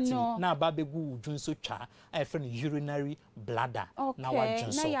exactly na ba begu udwunso twa a friend urinary bladder na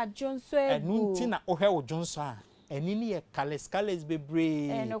wadwunso na ya dwunso enunti na ohwe udwunso a eni ni ye cales bebre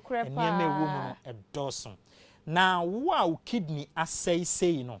enieme ewo mu edoso na wo a kidney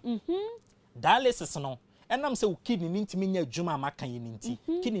asei no dialysis no enam se kidney ntimi nya adwuma amakan ye nti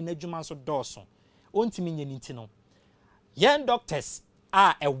kidney na adwuma so doso ontimi nye nti no yen doctors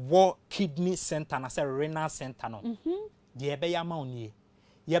a ewo kidney center na say renal center no de ebe ya ma onie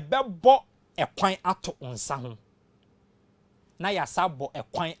ye bebo ekwan ato onsa ho na ya sabo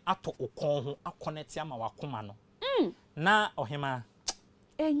ekwan ato okon ho akoneti ama wakoma no na ohema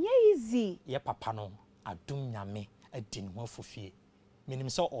enye easy ye papa no adum nyame adi ne ho afofie menim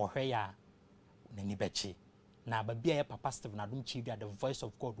so ohwe ya nani bechi na babia ye papa Stephenadom Kyei-Duah the voice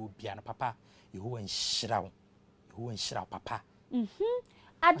of God will be na papa Yehowa nhyira papa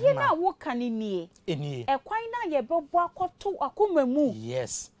ade na wo kanini enie ekwan na ye bebo akoto akomamu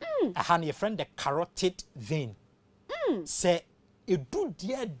yes aha na your friend the carotid vein say edu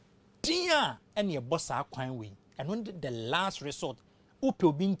dia ene ye bossa akwan we eno the last resort upe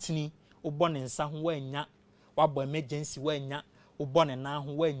obi ntini ubone nsa ho wanya wabo emergency wanya ubone na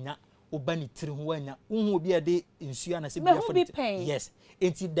ho wanya ubani tiri ho wanya uhu obi ade nsuya na se bia for yes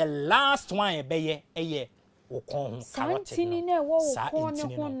enti the last one ebeye eye okon ho carotid santini na wo okon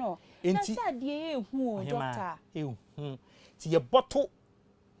ne ho no enti sadie ehu o doctor ehu ti ye bottle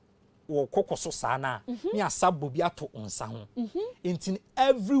wo kokoso sana ni asabo bi ato onsa ho enti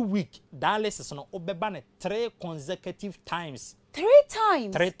every week dialysis no obeba ne 3 consecutive times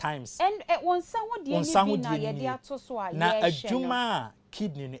 3 times and onsa ho de ni na ye de ato so a na adwuma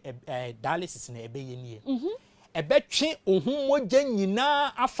kidney dialysis na ebeye nie ebetwe ohun moja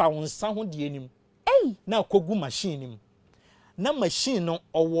nyina afa onsa ho de anim na kogu machine nim na machine no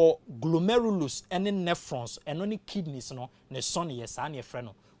owo glomerulus and nephrons eno ni kidneys no ne son ye sa na efre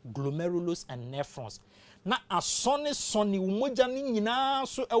no glomerulus and nephrons na asone umoja ni nyina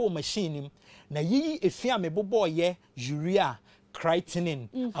so ewo machine nim na yi efia mebobo ye urea creatinine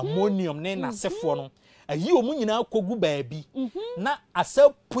ammonium ne na sefo no ayi omu nyina kogu baabi na asa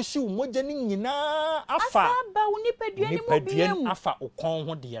pushi umoja ni nyina afa ba unipadua ni mo biam afa okon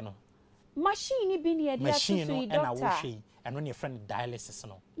ho de no machine bi ne ye de ato so yi doctor eno ne friend dialysis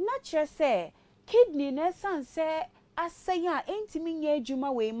no na chere say kidney na sanse asaya entimi nya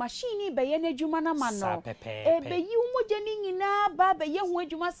adwuma we machine be ye na adwuma na ma no ebe yi umoja ni nyina ba be ye ho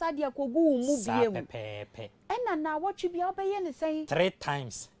adwuma sade akogu mu biem ena na watwe bia obeye ne say 3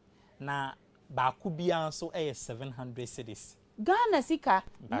 times na ba ku bia so 700 cedis Ghana sika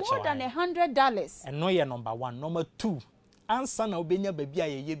more than $100 eno ye number 1 number 2 ansa na obenya ba bia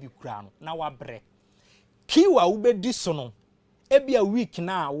ye bi kura no na wabre kiwa ubedi so no ebi a week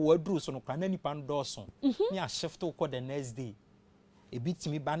na wo aduru so no kwa na nipa ndoso ni a shift ko the next day ebi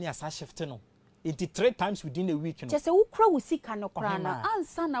timi ba ni asa shift no it 3 times within a week no just say wo kra wo sika no kra na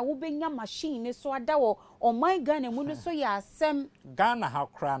ansa na wo benya machine so ada wo oh my Ghana mu no so ya asem Ghana ha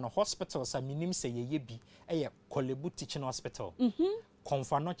kra no hospitals a minim say ye bi eye Kolebu teaching hospital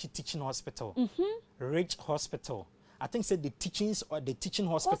Konfanochi teaching hospital Rich hospital I think say the teaching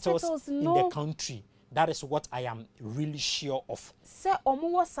hospitals in the country. That is what I am really sure of. Say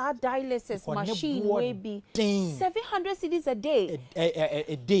omo sa dialysis machine we be 700 cedis a day.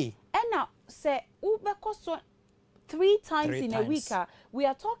 A day. And now say ubeko 3 times in a week. We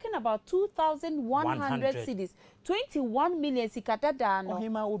are talking about 2,100 cedis. 21 million sikata da no.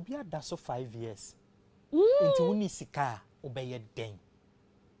 Ohima obi ada so 5 years. Into uni sika obeye den.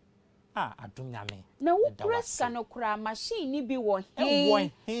 Adom nyame. Na wo press no kura machine ni bi wo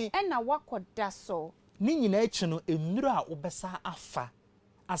he. E na wakoda so. Ni nyina echi no enuru a obesa afa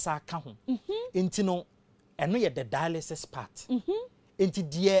asa aka ho. Enti no eno ye the dialysis part. Enti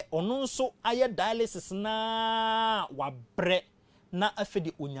die ono nso aye dialysis na wabre na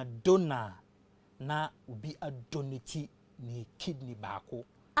afedi onya donor na obi adonate ni kidney baako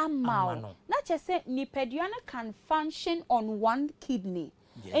amano. Na chese ni peduana can function on one kidney.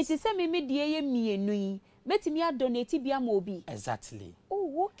 Yes. Enti se me die ye mienu yi betimi adonate bia ma obi. Exactly.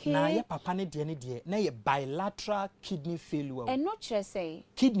 Oh, okay. Na ye papa ne die na ye bilateral kidney failure. And no say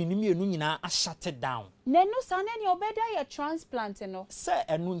kidney ni mienu nyina a shut down. Ne no sa na ni obeda ye transplant no. Se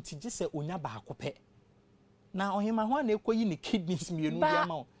enu nti gi se onya baako pe. Na ohima ho na ekoyi ni kidneys mienu bia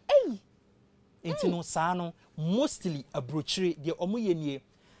ma. Enti no sa no mostly abrochire de omo ye nie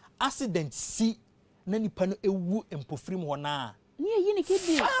accident si na nipa no ewu empofrim ho na. Ni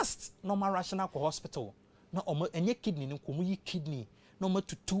kidney fast normal rational ko hospital na omo enye kidney ni ko mu yi kidney na omo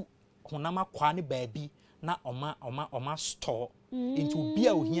tutu honama kwa ne baabi na oma store into obi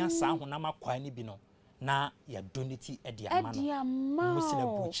a ohia sa honama kwa ne bi no na ya donate e de ama no musina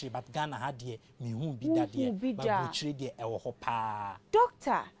buchi but Ghana ha de me hu bi da de ba buchi de e wo ho pa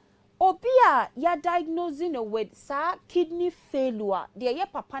doctor obi a ya diagnosing with sa kidney failure de ye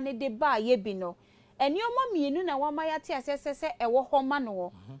papa ne de ba ye bi no enioma mienu na wama ya ti asese ewo homa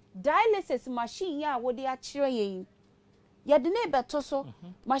no dialysis machine ya wo de a kire yen ye de na beto so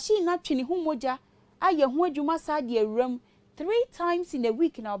machine na twini hu moja aye ho adwuma sa de awram 3 times in a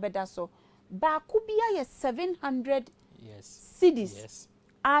week na obeda so ba ko bia ye 700 cedis yes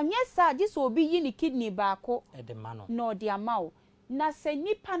anye sa je so obi yi ni kidney ba ko edemano no de amawo na se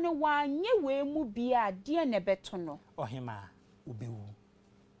nipa ne wanye we mu bia de ne beto no ohima ubewu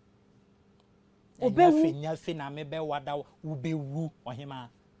fe na me be wada ubewu ohima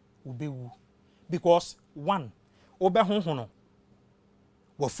ubewu because one obe honhono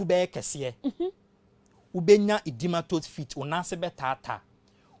wafu be kese ubenya idimatos fit onase betata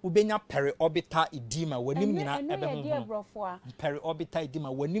ubenya periorbital edema wanim nyina ebe honhono periorbital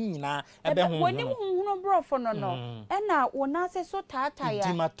edema wanim nyina ebe honhono wanim honhono brofo no na onase so tata ya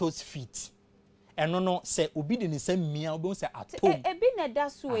idimatos fit eno no se obi de ne samia obi se atom ebi na da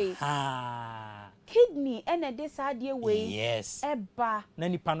so e kidney ene de saade we yes eba na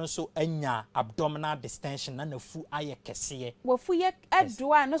nipa no so anya abdominal distension na nafu aye kese wafu ye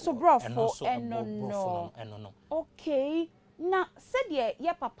edoa no so brofo eno no okay na said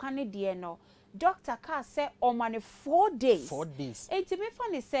ye papa ne de no doctor ka say o man 4 days enti me fa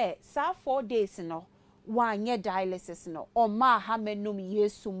ne say sa 4 days no wanye dialysis no o ma ha menum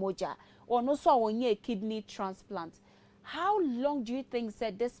yesu moja ono so wonye kidney transplant. How long do you think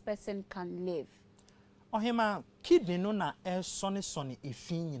that this person can live? Ohima kidney no na sone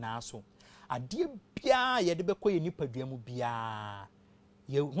efin nyina so ade bia ye de bekoye nipadua mu bia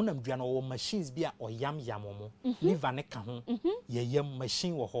ye hunam dua no wo machines bia oyam yamomo liver ne ka ho ye yam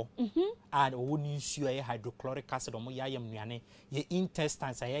machine wo ho and wo ni nsuo ye hydrochloric acid omo ya yam nuane ye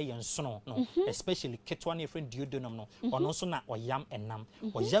intestines ye nsono no especially ketwa na friend duodenum no ono so na oyam enam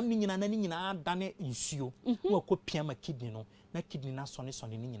oyam ni nyina na ni nyina dane nsuo wo kopia ma kidney no na kidney na sone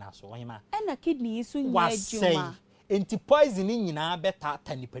ni nyina so ohima na kidney isu nya adwuma enti poison ni nyina beta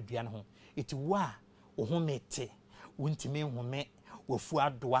tanipadua no ho eti wa wo ho mete wontime home wafu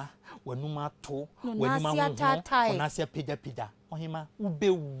adoa wanuma to wanima ho onase peda ohima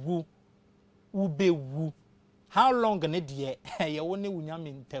ubewu how long ne de ye woni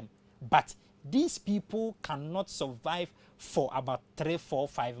wunyame ntem but these people cannot survive for about 3 4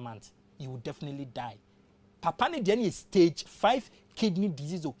 5 months. You will definitely die. Papa ne de is stage 5 kidney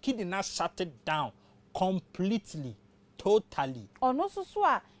disease or kidney na shut it down completely totally ono so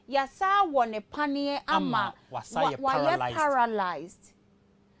a yasa wone panie ama wa paralyzed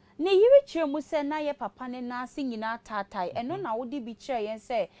ne yiri chemu se na ye papa ne na sinyina tatai eno na wodi bi kire yen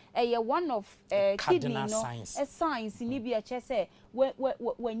se eye one of kidney no a science ni bi a che se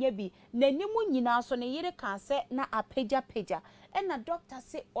wanya bi nanimu nyina so ne yiri kan se na apeja na doctor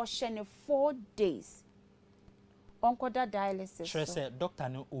say o hye 4 days onkoda dialysis. Sure, say doctor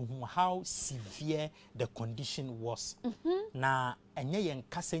no how severe the condition was. Na enye yen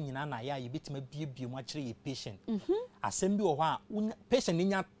kasa nyina na ya yebetima biebie mu akire ye patient. Asem bi wo ho a patient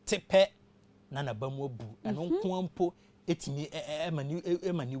nya tepe na na bamu abu. Eno nko ampo etimi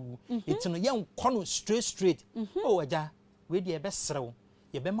emani wu. Etino yen kono straight. Oh aja we de be serew.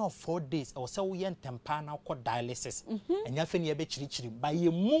 Ye be ma 4 days o se wo yen tempa na ko dialysis. Enya fe ne ye be chirichiri ba ye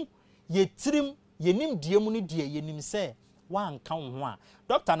mu ye tirim yenim die mu ne die yenim se wan kan ho a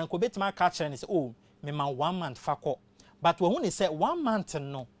doctor na ko betima ka kire ne se oh me ma 1 month fakọ but we hu ne se 1 month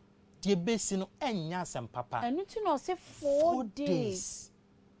no die besi no enya asem papa enu ti no se 4 days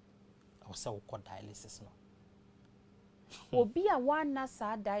o se wo dialysis no obi a wana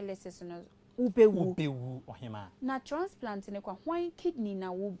sa dialysis no ubewu ohima na transplant ne kwa hwan kidney na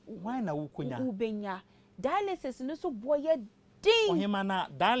hwan na wo konya ubenya dialysis no so boye ohima na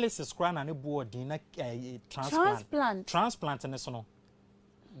dialysis kwa na ne bo din na transplant ne so no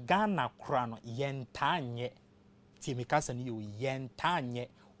Ghana kra no yentanye timikasa ne yo yentanye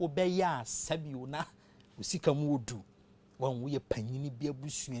obeya sabio na usika mu odu wan wo ye panyini bi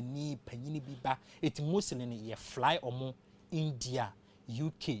abusuani panyini bi ba eti mostly ne ye fly omo India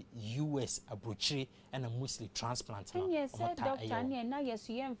UK US abrochire and a mostly transplant no yes doctor ne na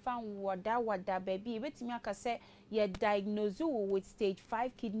yesu ye mfa wada baby betimi aka say ye diagnose with stage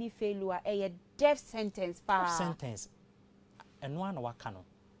 5 kidney failure a death sentence pa sentence and one waka no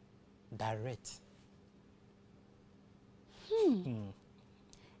direct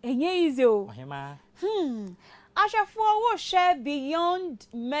enye easy o ohima Ashafo wo share beyond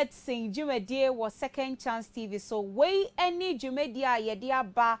medicine Jumedie was Second Chance TV. So way any Jumedia yedia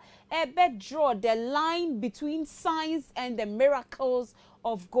ba ebe draw the line between science and the miracles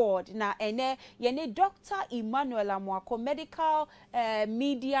of God. Na ene yene Dr. Emmanuel Amwako, medical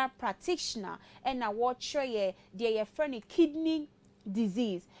media practitioner, and na watch ye dear friend kidney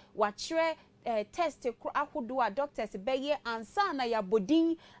disease. Watch test ahodo a doctors beye ansa na ya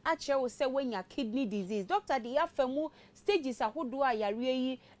bodin a kire wo se wanya kidney disease. Doctor de ya famu stages ahodo a yare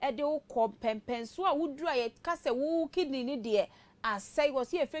yi e de wo kompempenso a wuduru a ye kase wo kidney ni de asay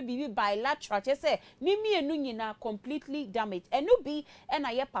was here fe bibi bilateral che say ni mienu nyina completely damaged enu bi na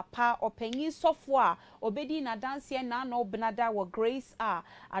ye papa opanyin sofo a obedi na dance na na obnada wo grace a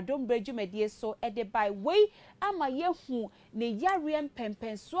adom brejumedie so e de by way ama ye hu ne yare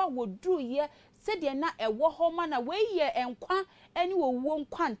mpempenso a woduru ye se de na ewo ho ma na we ye enkwa eni wo wo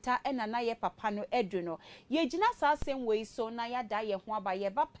nkwanta na ye papa no edu no ye gina sa asem we so na ya da ye ho aba ye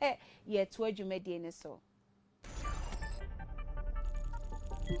ba pe ye to adwumedie ne so.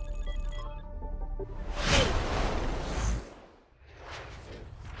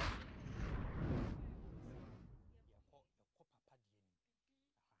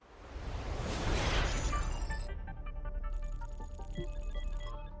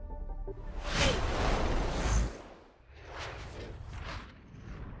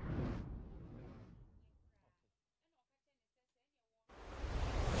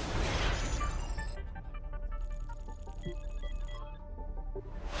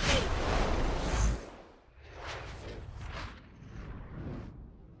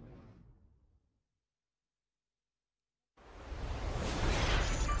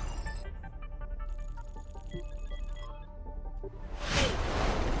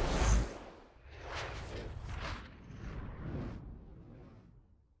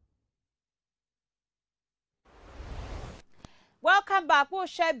 Welcome back. We'll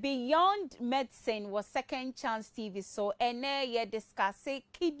share Beyond Medicine was Second Chance TV. So, ye discuss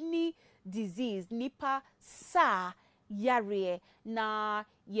kidney disease, nipa sa yare na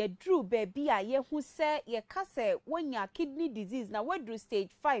ye drew baby ye who say ye kase when your kidney disease na we drew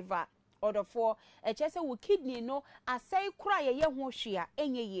stage 5 or the 4 chese wo kidney no asay kura ye ho hwea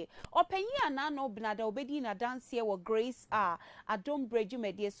enye ye opanyi ana no bnada obedi na dance ye wo grace adom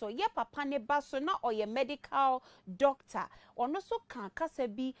brejumedie so ye papa ne ba so na oye medical doctor ono so kan kasa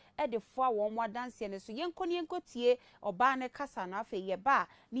bi e de fo a wo mo dance ne so yenkotie oba ne kasa na afa ye ba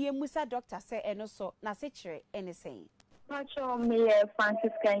ne ye musa doctor say eno so na se kire anything. Macho me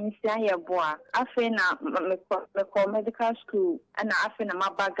Francis Kyei-Duah. Afe na me medical school and afe na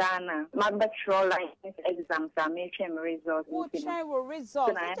mabagana mabachelor license exams are making results. Wo try wo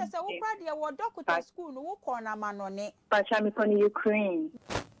results. It say wo pra de wo doctor school no wo corner manone. Pacha me from Ukraine.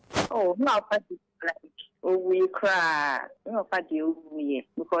 Oh, no party like we cry. No party we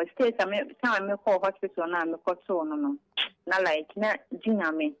because states time me call hospital na me call so no. Na like na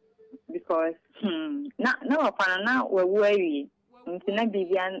jinya me. Because na opana na we worry ntina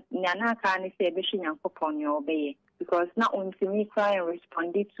bibia nyana ka ni se be hwe yankopon yo obeye because na untimi cry and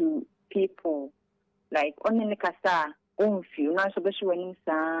respond to people like only ne kasa feel na so be hwe nim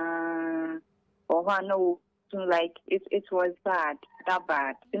sa or no like it was that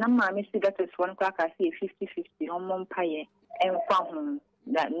bad na ma me see that is one crack I see 50-50 on mon paye en fa ho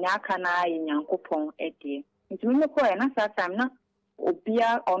that nyaka na yankopon ede ntimi me ko na sa time na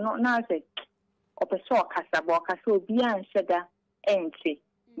obia or not na say opeso kasabo kaso obia nsheda enti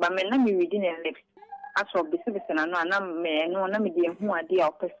ba me na me reading a lips aso bisibi na no na me no na me de hu ade a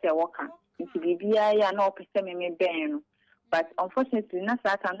opese woka nti bibia ya na opese me ben no but unfortunately na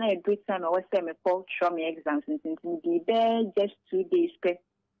sata na a great time I was say me call show me exams nti be just 2 days pe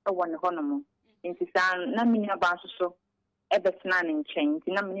one honomo nti san na me nya ba so e betena ne nchen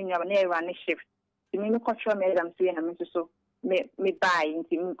nti na me nya ba na e run shift nti me call show me exams we na me so me buy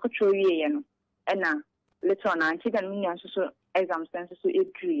nti me control ye no na later on anti dan me so exam sense so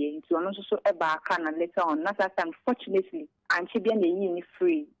edrie nti ono so e ba aka na later on na that time fortunately anti bia na yi ni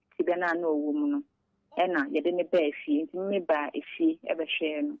free ti bia na owo mu no na ye de ne ba afie nti me ba afie e be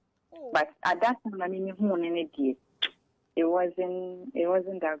hwe no but at that time na me hu ne die it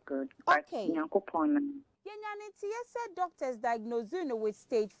wasn't that good but yankopon Yenyane ti yese doctors diagnose you with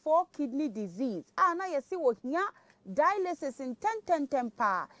stage 4 kidney disease na yesi wo hia dialysis in 10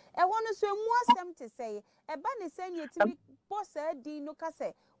 pa e wono so emu asem te say e ba ne say yetimi boss di no ka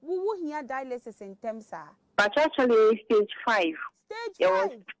say wo hia dialysis in sa but actually stage 5 it was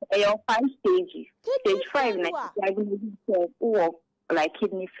 5 stages stage 5 like like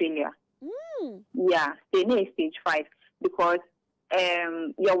kidney failure yeah stage 5 because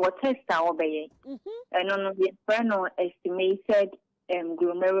your water star obey and on the estimated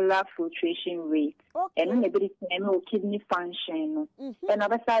glomerular filtration rate and maybe kidney function and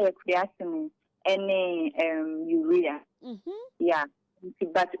other side of creatinine and urea yeah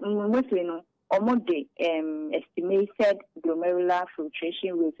but mostly no almost the estimated glomerular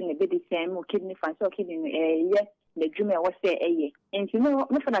filtration rate in a bit the same kidney function kidney the dream was say eye. And you know,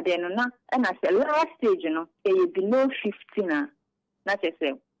 me for na and I say last stage, you know, below 15 na. Not just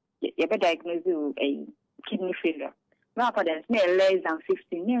say you be diagnosed with a kidney failure. Now for them, less than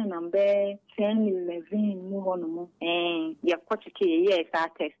 15, near number 10, 11, move on, and you have got to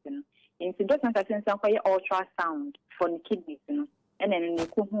start testing. And so doctors are saying some ultrasound for the kidneys, you know, and then you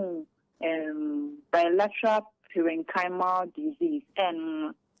come bilateral parenchymal disease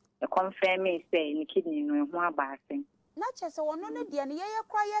and confirm me say in the kidney no one bad thing. Not just one on the DNA, you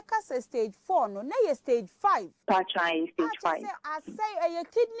cry stage 4, no, nay, stage 5. Patron stage 5. I say a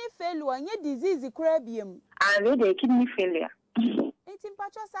kidney failure and your disease is cranium. I read a kidney failure. It's in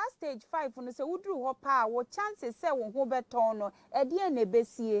Patros stage 5 when say would do her power, what chances say when Hoberton or a DNA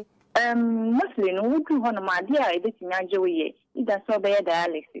Bessie. Mostly no would do one of my dear, I did in Nigeria. Either so by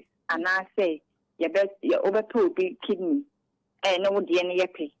dialysis, and I say, you bet your overtold big kidney. And no DNA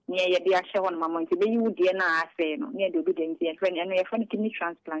yappy, near the Asha one moment, to be you DNA say, near the obedience and friend, and a funny kidney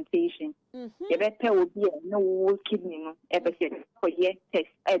transplantation. You better would be no kidney, ever said, for ye test.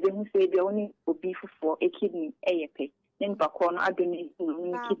 I don't say the only would be for a kidney, a yappy. Then Bacon, I don't need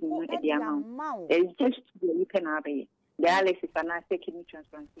kidney at the amount. There is just you can have a dialysis and I say kidney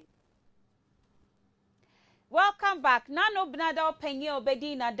transplantation. Welcome back. Nano Bnada Penyo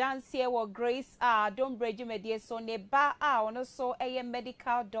Bedina dance here or Grace don't break you media so ne ba ono so a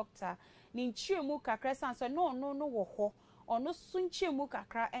medical doctor. Ninchu muka crescent so no wo or no sunchi muka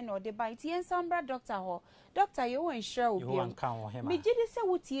cra and or the bite yen sambra doctor ho. Doctor you won't sure you won't count him. Me did say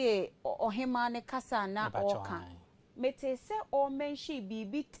what ye or him and casa na or can. Mete say or men she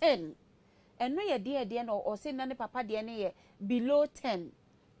be 10. And no ye dear or say none papa dear below 10.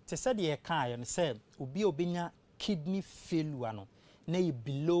 Te said ye can say ubi obinya kidney failure no na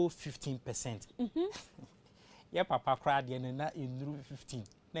below 15%. Ye papa cried ye na in 15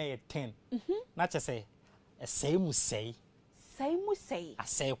 na ye 10. Na che say a say mu say a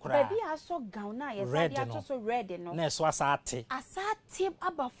say cry baby I saw gown na ye say ya so red no na so asate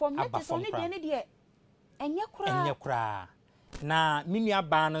aba from na te so ne de enye kra na minua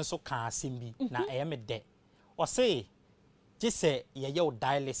ba no so ka asem bi na eye me de o say just say ye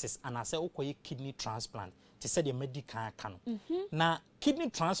dialysis and I say okoye kidney transplant to say the medical can na kidney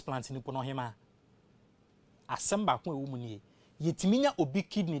transplant ni pono hema asem ba ko ewu mu ni yetiminya obi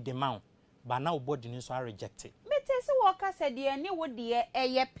kidney demand ba na body ni so rejected me te se worker said ye ne wo de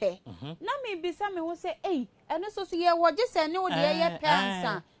eye pe na me bisa me ho say eno so ye wo je say ne wo de eye pe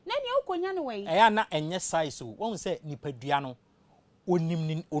ansa na ne okonya ne we na enye size o won say nipadua no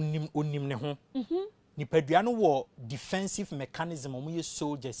onim ne ho nipadua no wo defensive mechanism omo ye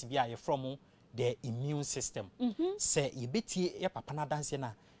soldiers bi aye from the immune system say ye betie ye papa na dance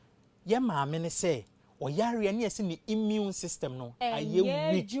na ye maame ne say oyare ne yesi ni immune system no aye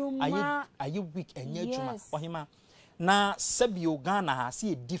weak enye juma ohima na sabio Ghana ha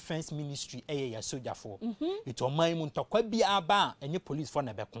see defense ministry ya soldier for it oman mu ntokwa bi aba enye police for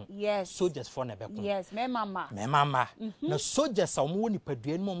na bekon soldiers for na bekon me mama na soldiers omo ni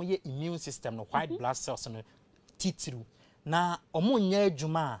padua ni omo ye immune system no white blood cells no titiru na omo nya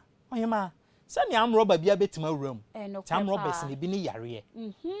adwuma ohima sani amroba bia betima awuram amroba ni bi ni yare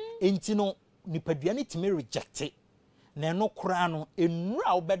enti no ni padua ni timi reject na eno kura no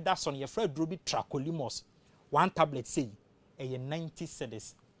enura obeda so no ye fra duro bi tracolimos 1 tablet say 90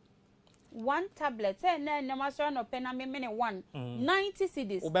 cedis. 1 tablet na na maso no pena me 1 90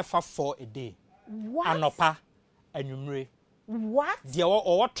 cedis. Obefa 4 a day. What? Anopa anwumre. What? Dia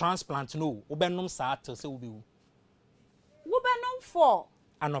or transplant no obenom sa till say obewu. Obenom 4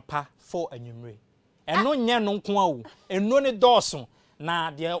 anopa 4 anwumre. Eno nya no nko a wo. Eno ne dɔɔso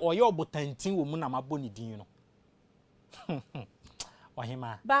na dia oye obotantin wo mu na mabɔ ne din no.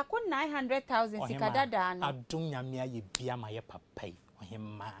 Ohima ba ko 900,000 sikadada no adum nyame aye bia ma ye papai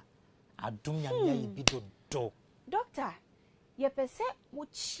ohima adum nyame aye bi dodo doctor ye pese wo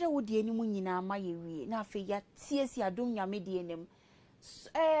kire wo de ani mu nyina ma ye wie na afi ya tiesi adum nyame de enem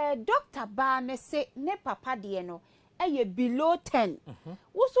doctor ba ne se ne papa de no eye below 10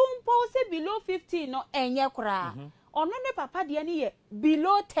 wo so mpo se below 15 no enye kura ono ne papa de ne ye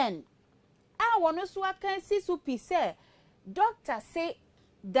below 10 a wono so akan si so pi se doctor say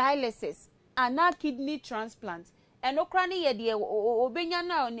dialysis and now kidney transplant and okrani ye de obenya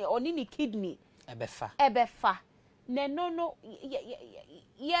na oni ni kidney ebefa no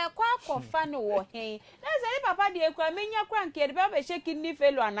ye kwa kofa no wo hen na say papa de kwa menya kwa nke de ba she kidney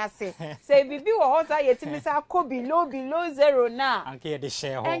failure anase say bibi wo ho sa yetimi sa ko below 0 na anke ye de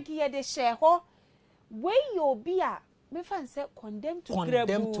share ho we yo bi a me fan say condemn to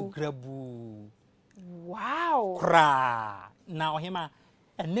grabu. Wow. Kra. Na ohima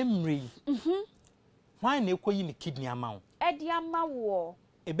enemri. why na ekoyi ni kidney ama wo edi ama wo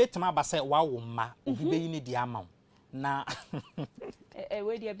ebetama ba say wa wo ma obi beyi ni di ama wo na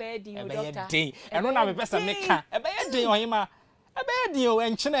we di be di o doctor eno na me pesa me ka be di ohima be di o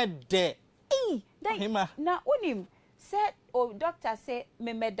enchene de ohima na unim said o doctor say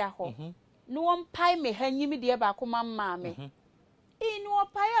me meda ho no one pai me hanyimi de ba ko mamma me no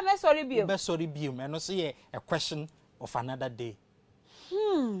pai am sorry biom be sorry biom eno so ye a question of another day.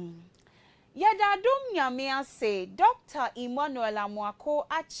 Yada Adom nyame ase Dr. Emmanuel Amuako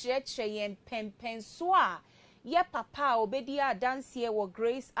achreche yen pempenso a ye papa obedi adanse wo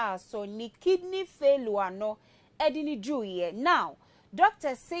Grace so ni kidney failure no edini juye. Now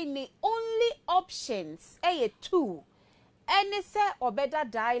doctor say the only options two any say obeda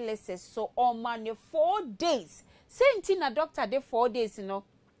dialysis so on man 4 days. Same na doctor de 4 days no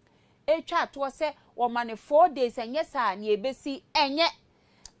etwa to say o man 4 days enye sa na ebesi enye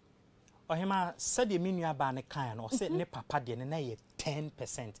ohima said the menu ba ne kan no say ne papa de ne na ye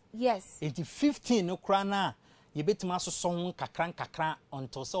 10%. Yes. 15 no kra na ye betima so son kakran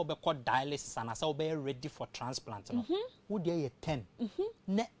until say obekọ dialysis and say obe ready for transplant no. Wo de ye 10.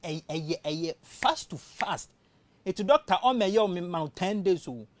 Na eye fast to fast. It doctor o me ye o me 10 days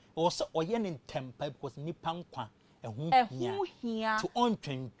o say oye ne temper because nipa nkwa ehu hia to on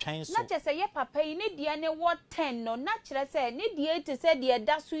twen so na che say ye papa yi ne die ne wo 10 no na kire say ne die te say die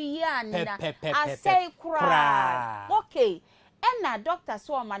da so yi anna asay kra okay and na doctor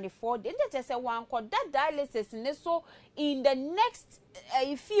so man 4 days they say one ko that dialysis ne so in the next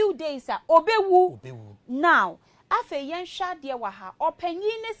few days obewu now afa yen hwa de wa ha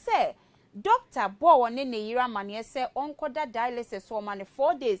opanyin ne say doctor bo woni ne yira mane say onko that dialysis so man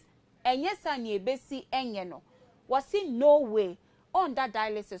 4 days enye sa ne ebesi enye no was in no way on that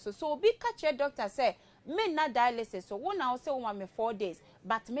dialysis so be catch your doctor say me na dialysis so one now say woman 4 days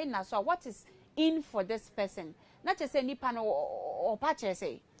but me na so what is in for this person not to say nipa no or patch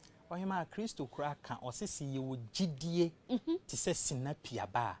say ohima Kristo kura kan osisi ye wo gidie ti se sinapia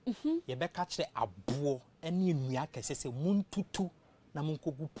ba ye be ka kire abo ene enua kese se muntutu na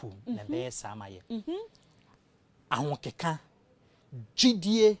munkogu pum na be sama ye ahokeka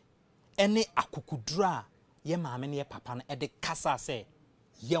gidie ene akukudura ye maame ne ye papa no e de kasa say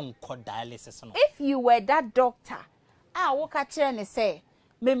ye nko dialysis no. If you were that doctor wo ka kire ne say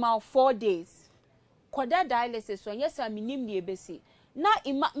me ma 4 days koda dialysis so yes minim ne ebesi na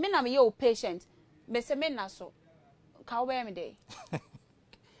me na me ye o patient me say me na so ka we me dey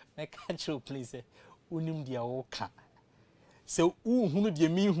me catch you please unim dia wo ka so uhunu dia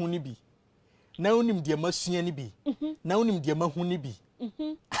mi hunu bi na unim dia masua ni bi na unim dia mahunu bi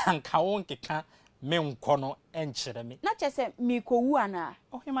anka won keka me nko no enkyere me na chese mi kowu ana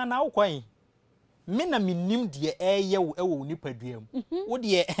ohima na wokwan me na minim de eye wo nipaduam wo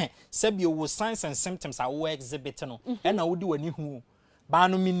de sabi wo signs and symptoms a wo exhibit no e na wo di wani hu ba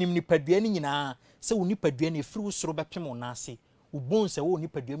no minim nipadua ni nyina se wo nipadua na efiri soro bepem na ase wo bones wo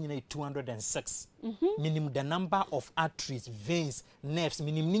nipaduam nyina 206 minim the number of arteries veins nerves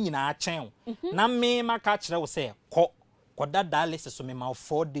minim ni nyina a chen na me maka kire wo se koda dialysis so me ma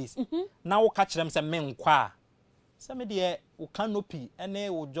 4 days na wo ka kire me se me nkwa se me de wo canopy ene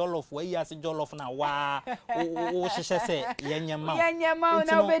wo jollof wo yase jollof na wa wo hihye se yenyema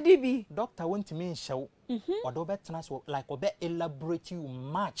na obedi bi doctor want me nhyew odo betena so like obe elaborate you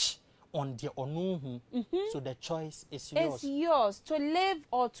much on the onuhu so the choice is yours. It's yours to live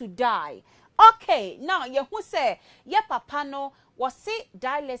or to die. Okay, now ye who say ye papa no was say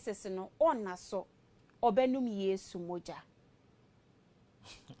dialysis no ona so obenum Yesu moja.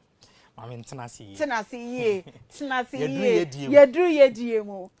 Mami tenasi ye yedru yedie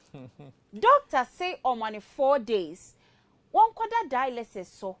mo. Doctor say on 4 days one quarter dialysis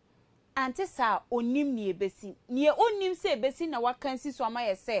so ante sa onim ni ebesi ni onim se ebesi na wakansi so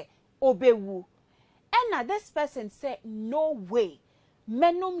amaye say obewu. And now this person said no way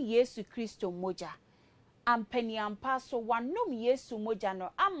menum Yesu Kristo moja ampeni ampa so wanum Yesu moja no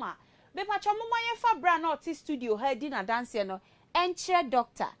ama be pacho mama ye fa bra na oti studio head na dance no enche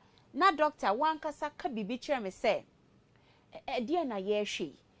doctor na doctor wankasa ka bibi kire me say die na ye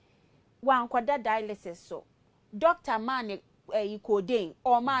hwe wankwada dialysis so doctor man codeine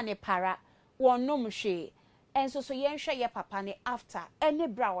or man para wonum hwe enso so ye nhwe ye papa ne after any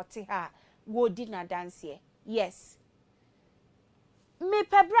bra wote ha wo di na dance yes me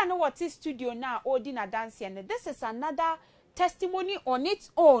pebra no what is studio now odi na dance and this is another testimony on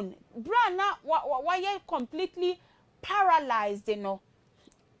its own bra na why completely paralyzed you know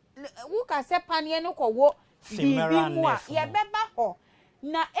who can say panie no ko wo bibi mu a ye beba ho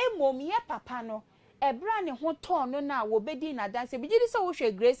na emom ye papa no ebra ne ho ton no na wo bedi na dance bi gidi so wo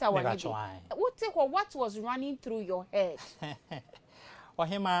hwe grace awon bi what was running through your head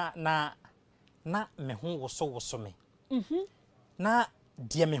ohima na me ho woso me na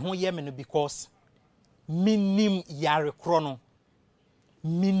de me ho ye me no because minim yare kro no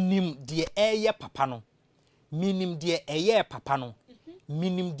minim de eye papa no minim de eye papa no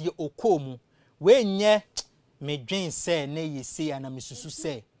minim de okomu we nye me dwen se na yesi ana mesusu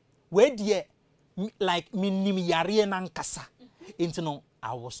se we de like minim yare na nkasa into no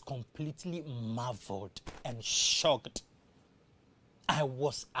I was completely marveled and shocked. I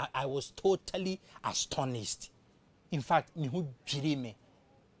was totally astonished. In fact, me who dream me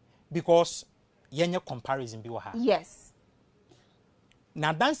because yenye comparison bi wa ha. Yes.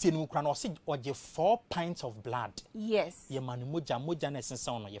 Na dance no kra no say oje 4 pints of blood. Yes. Ye manu moja na sense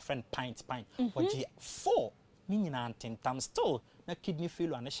on your friend pint oje 4 ni nyina antentam still na kidney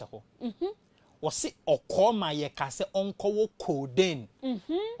failure na hye ho. Wose okoma ye ka se onkowo codeine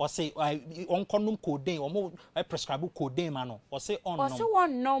wose onkonum codeine omo prescribe codeine ma no wose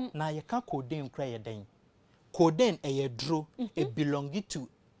onnom na ye ka codeine kra ye den codeine e dro e belong to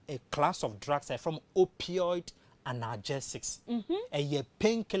a class of drugs from opioid analgesics ye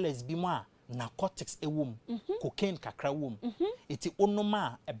painkillers bi ma narcotics e wom cocaine kakra wom eti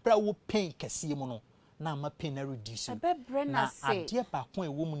onoma e bra wo pain kese mu no na ma pain na reduce na ade ba kon e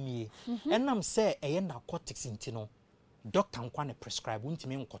wom nie enam se eye narcotics nti no doctor nkwa ne prescribe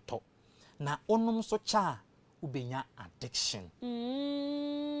ntimi nkoto na onum so cha ubenya addiction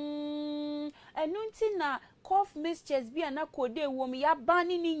enunti na cough mixtures bi ana kode wom ya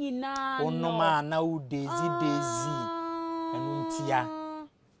bani ni nyina onuma na udezi enunti ya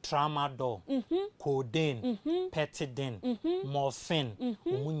tramadol codeine petidine morphine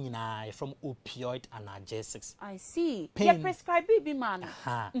nyina from opioid analgesics. I see. You prescribe bi man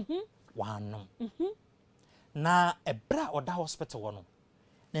wano na ebra oda hospital wono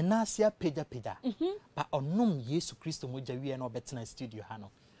na nasia peja ba onum Yesu Kristo moja wie na obetena studio ha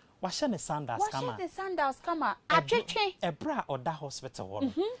no wahye ne sandals kama atwetwe ebra oda hospital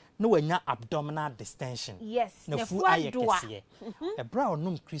wono na wanya abdominal distension yes na fu ayekese ebra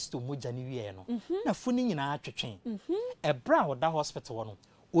onum Kristo moja ni wie no na fu ni nyina atwetwe ebra oda hospital wono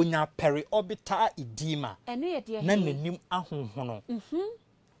onya periorbital edema na nanim ahonhono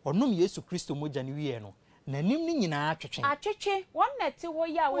onum Yesu Kristo moja ni wie no nanim ni nyina atwetwe wonnete wo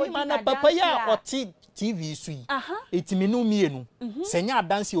ya wo di na papa ya oti TV su yi etimi no mienu senya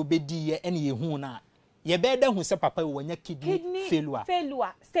adanse obedi ye ene ye hu na ye beda hu se papa wonya kidney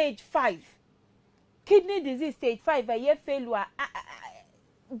failure stage 5 kidney disease stage 5 ye failure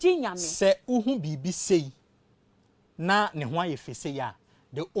jinyame se uhu bibi sei na ne ho aye fese ya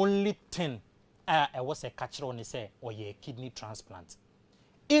the only thing was a catcher on say or ye kidney transplant.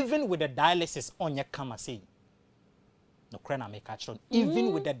 Even with the dialysis on your kama say no crana make catcher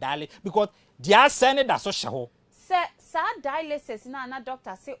even with the dialysis because they are sending that so shaho say dialysis na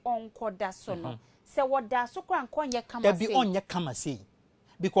doctor say on koda so no say what da so kwan kon ye kama say be on your kama say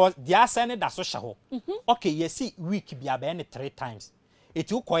because they are sending that so shaho okay you see week be about 3 times it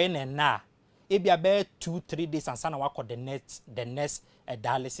you koye na e be about 2-3 days and sana wako the next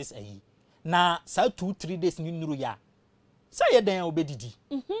dialysis ayi na sa 2-3 days ni nuru ya sa ye den obedidi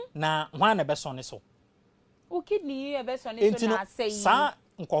na hwan na be so ne so o kidney e be so ne so na say sa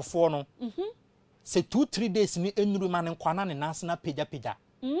nkofo no se 2-3 days ni enuru ma ne nkwana ne nanse na peja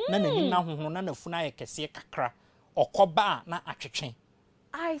na nanim na hoho na nafuna ye kese kakra okoba na atwetwe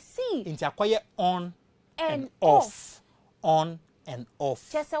I see inti akoye on and off on and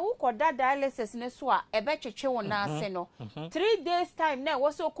off chese wo koda dialysis ne so a ebe twetwe won na ase no 3 days time na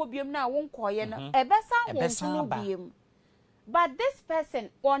wo so okobiem na wo nkoye no ebe san wo biem. But this person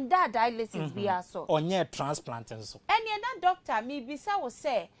on that dialysis be also on your transplant so any other doctor me bisa will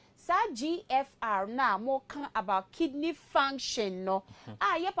say sa GFR na mo kan about kidney function no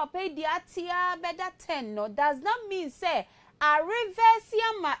ye papa di atia better 10 no does not mean say a reverse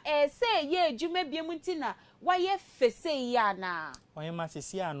ma say ye adwuma biem ntina why ye fese ya na why ma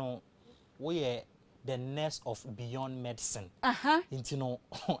sisi ano we the nurse of beyond medicine into no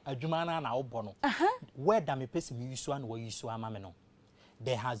adwuma na obo no where da me person me use one we use ama me no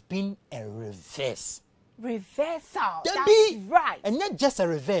there has been a reversal that's right and not just a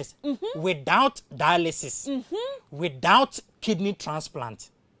reverse without dialysis without kidney transplant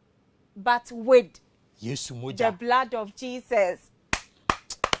but with Yesu moja the blood of Jesus.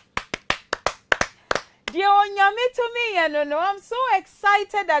 Dear Onyame to me no I'm so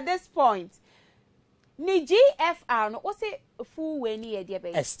excited at this point. Ni GFR no o say full we ni e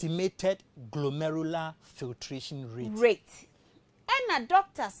be estimated glomerular filtration rate and a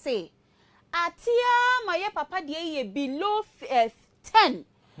doctor say atia my papa de ye below 10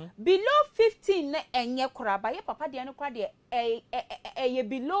 below 15 na enye kora ba ye papa de no kora de ye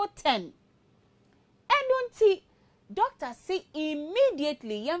below 10 enunti doctor say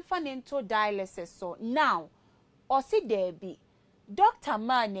immediately yemfa into dialysis so now or see there be doctor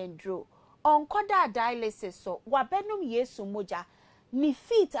man endro onkoda dialysis so wabenum yesu moja ni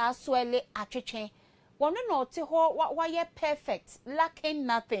feet aswele atwetwen one no te ho why perfect lacking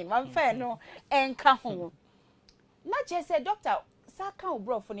nothing one fair no enka ho na je say doctor saka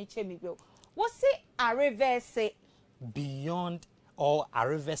obro for ni chemi go what say a reverse beyond or a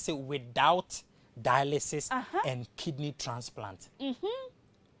reverse without dialysis and kidney transplant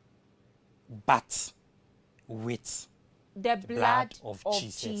but with the blood of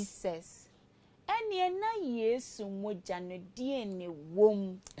Jesus. Eni na Yesu moja no die ne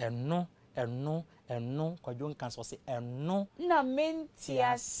wom. Eno kwadwon kan so say eno na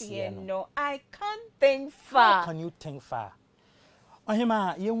mentiasie no. I can't think far. How can you think far?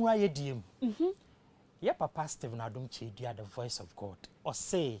 Ohima yenwura ye diem. Ye papa Adom Kyei-Duah, the voice of God. Or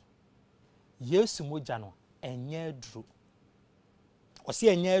say Yesu moja no enye dru. Or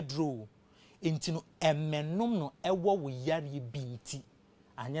say enye dru. Inti no emenom no ewo wo yare binti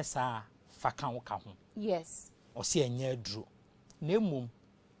anye sa fakan wo ka ho. Yes. O se enye duro na emum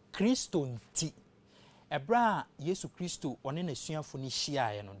Kristo nti ebra Yesu Kristo one na suafo ni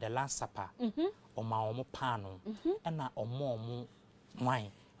hia no the last supper oma omo pano na omo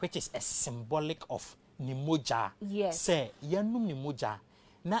wine which is a symbolic of ni moja. Yes. Say yanum ni moja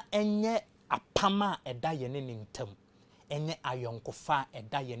na enye apama eda ye ne ntam enye ayonkofa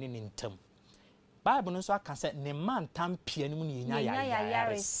eda ye ne ntam. Bible no so aka say ne man tampia ni mu ni nya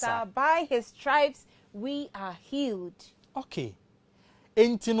ya by his stripes we are healed. Okay.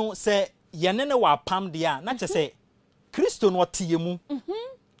 Enti no say yene ne wa pam de a na che say Kristo no tie mu.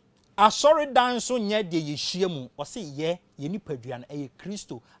 Asori dan so nya de ye hia mu. O say ye nipadua na e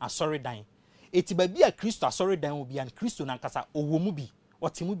Kristo asori dan. Eti ba bia Kristo asori dan obi an Kristo na nkasa owo mu bi.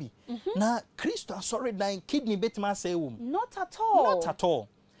 Oti mu bi. Na Kristo asori dan kidney betima say wo. Not at all. Not at all.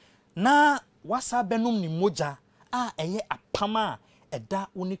 Na wasa benum ni moja a eye apama eda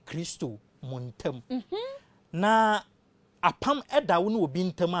woni Kristo montam na apam eda woni obi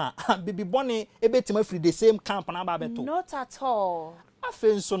ntam a bibi bone ebetima free the same camp na ba beto. Not at all.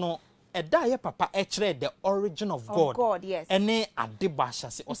 Afenso no eda ye papa ekire the origin of God. God, yes. Ene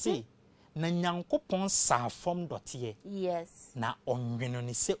adebasha se o se na nyankopon sa fom dote. Yes. Na onweno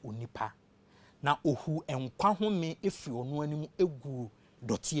ni se onipa na ohu enkwa home efi onu anim egu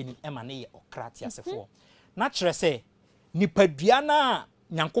dotie ni ema ne ye okrati asefo na kire se nipadua na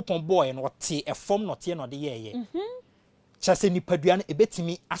nyankopon boy no te efom no te no de ye kire se nipadua na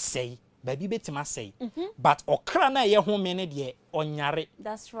ebetimi asei baby betimi asei but okra na ye home ne de onyare.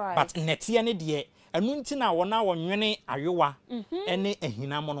 That's right. But netie ne de enu nti na wona wonwene ayowa ene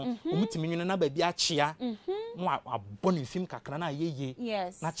ahinam no omutimi nwene na baby achia no abone fim kakra na yeye.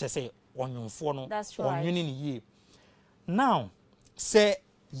 Yes. Na kire se onwonfo no onwene ni ye. Now say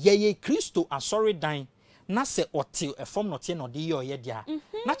ye Kristo asori dan na se otil efom no tie no de ye oye dia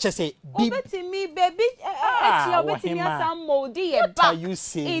na che say obetimi baby obetimi asam moldy e back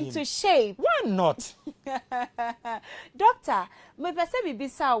into shape. Why not? Doctor, me pese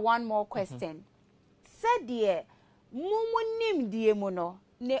bibisa one more question. Said there mumunim die mu no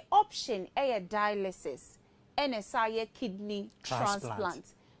ne option e dialysis and a kidney transplant.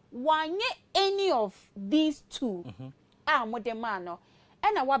 Wanye any of these two modemano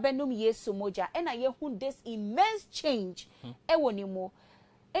and a wabenum Yesu moja and a yehun this immense change ewonimo.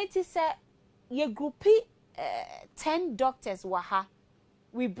 It is ye groupie 10 doctors waha.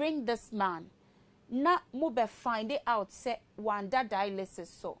 We bring this man. Na mube find it out say wanda dialysis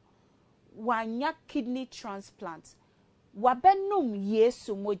so wanya kidney transplant. Wabenum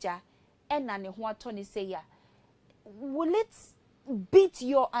Yesu moja and a ne huatoni say ya. Will it beat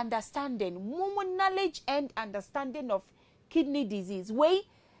your understanding, more knowledge and understanding of kidney disease? Way,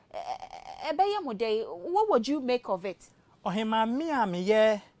 what would you make of it? Ohima me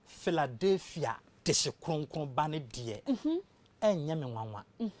ye Philadelphia desi kronkron bane die. Enye me wanwa.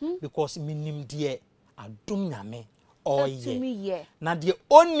 Because minim die adom nyame oye. Na die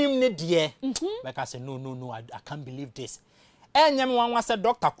onim ne die. Like I say no, I can't believe this. Enye me wanwa say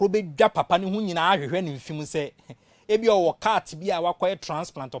Dr. Krobe dwa papa ne hu nyina ahwehwe ne mfim say ebi o cat bi a wakoye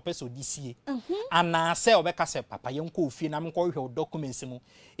transplant opeso disie ana se obeka se papa yenko ofie na mko hwe documents mu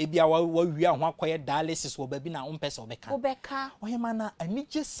ebi a wawie a ho akoye dialysis wo ba bi na ompese obeka ohema na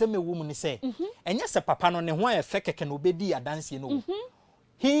anije seme wo mu ni se enye se papa no ne ho efe keke na obedi adanse no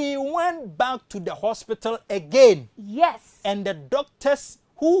he went back to the hospital again. Yes. And the doctors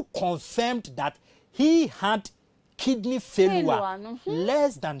who confirmed that he had kidney failure,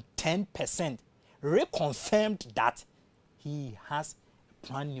 less than 10%, reconfirmed that he has a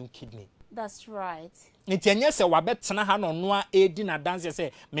brand new kidney. That's right. And the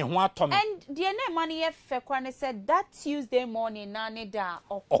money said that Tuesday morning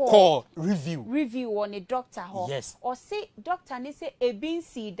or call review on a doctor. Yes. Or say doctor ne say a bin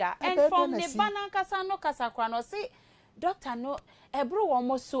cedar. And from the banana no casacrano say doctor no ebro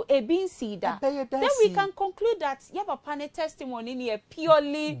almost so a bin cedar. Then we can conclude that you have a pane testimony near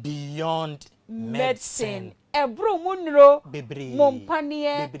purely beyond medicine. Ebro munro bebre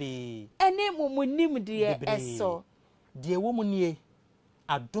mompanie bebre ene mumunim de eso de womunie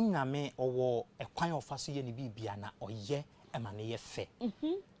adom nyame owo ekwan ofaso ye ne bibia na oye ema ne ye fe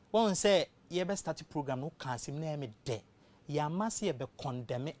won say ye be start program no kan sim na me de ya mase ye be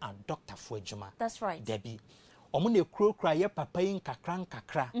condemn a doctor for adwuma. That's right. Debi omo na ekrokra ye papa yin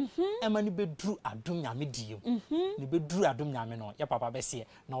kakra ema ne bedru adom nyame diem ne bedru adom nyame no ye papa be se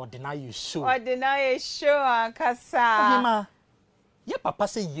na ordinary show akasa ohima ye papa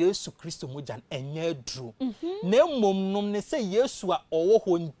se Yesu Kristo mojan enye dru na emom nom ne se Yesu a owo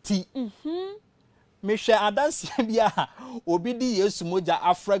ho nti me hwe adanse bia obi di Yesu moja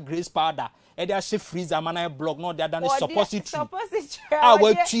afra grace powder e dey she freezer man blog no dey than suppository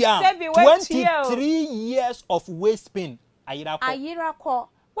our 23 years of waste pain ayirako.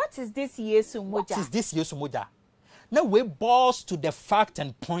 What is this Yesu moja? What is this Yesu moja? Now we boss to the fact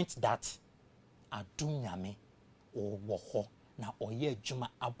and point that adum nyame o wo ho na oye adwuma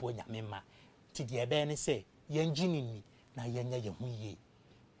abo nyame ma ti de ebe ne say yenjini ni na yenya ye hu ye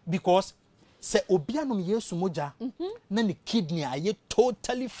because se obianom Yesu moja na ne kidney aye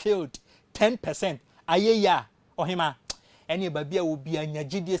totally failed 10% aye ya ohima ene babia obi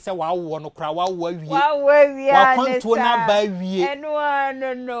anyagide se wawo no kra wawo awie wa kwanto na ba wie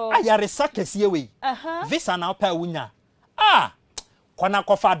eno no ayare sakese we visa na pa wunya kwana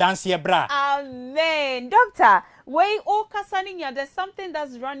kofa dance bra. Amen. Doctor, way all kasaninya, there's something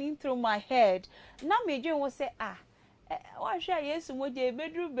that's running through my head. Now me dream will say why share Yesu moje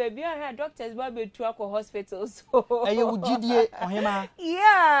bedroom baby I had doctors baby to hospitals. Eye ugidie ohema.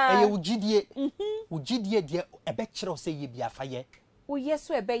 Yeah. Eye ugidie. Ugidie de ebe kire say ye bia faye. O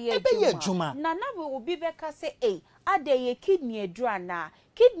Yesu ebe ye juma. Na we obi beka say ade ye kidney adru na.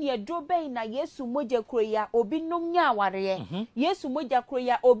 Kidney adru be na Yesu moje kroya obi num nya aware. Yesu moje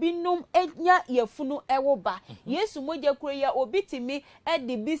kroya obi num enya yefunu ewoba. Yesu moje kroya obi timi e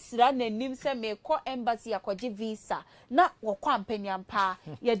de bisra na nim se me ko embassy akoje visa na wo kwa mpanyampa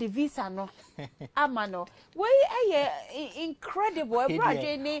ye de visa no amano we incredible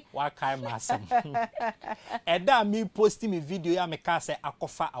e ni wa kai masem eda me post me video ya me ka say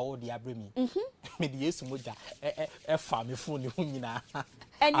akofa awodi abremi me de Yesu moja e fa me phone hu nyina.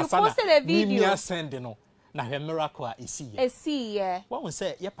 And you posted a video. Me send no. Na he miracle a esi ye. What we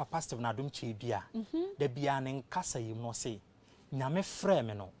say ye papa Adom Kyei-Duah. De bia ne nkasa yim no say nyame frɛ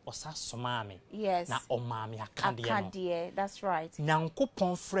me no osa soma me. Yes. Na oma me akade no. That's right.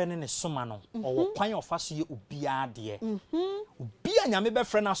 Nyankopɔn frɛ ne soma no owo kwan ofa so ye obia de. Obia nyame be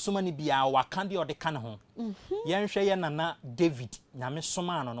frɛ na soma ne bia wa kande ode ka ne ho. Ye nhwɛ ye nana David nyame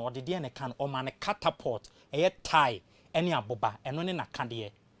soma no ode de ne kan o ma ne catapult eye tie eni aboba eno ne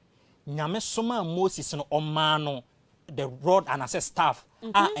nakade nyame soma Moses no omano the rod and as staff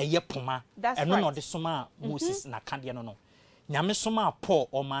eye poma eno no de soma Moses nakade no nyame soma Paul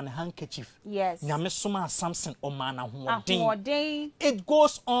oman handkerchief. Yes. Nyame soma Samson oman ahoden. It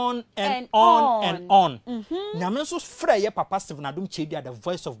goes on and on. Nyame so frɛ ye papa Adom Kyei-Duah the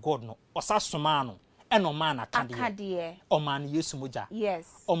voice of God no osa soma no eno man akade oman Yesu moja. Yes.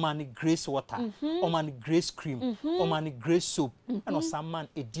 Oman grace water, oman grace cream, oman grace soap, and osam man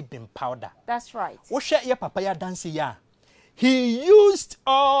a deep in powder. That's right. What share your papa ya dance ya? He used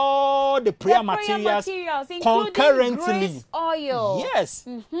all the prayer materials concurrently. Grace oil. Yes.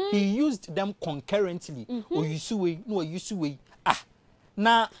 He used them concurrently. O yusuwe, no yusuwe.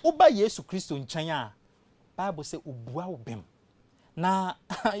 Na oba Yesu Kristo nchanya. Bible say ubua ubem. Na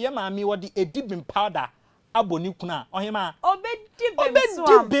yema mi wadi a deep in powder aboni kuna ohima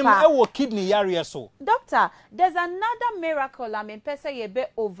obedibem ewo kidney area so. Doctor, there's another miracle I mean person ye be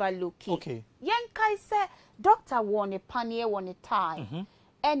overlooking. Okay. Yenkai say doctor won a panier won a tie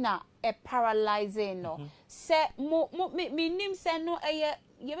ena a paralyzing no say me nim say no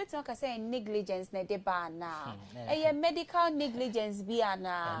you better not say negligence na de ba na medical negligence bi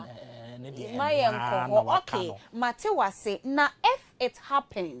ana my okay mate wase na if it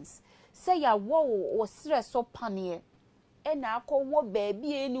happens say ya wo stress so panier ena akọ wo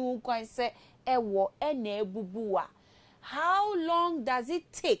baby enu kwan say ewo ena ebubu a how long does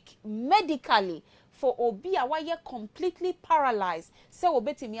it take medically for obi a why completely paralyzed? Say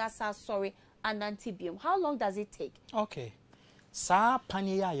obetimi asa sorry and antibium. How long does it take? Okay. Sa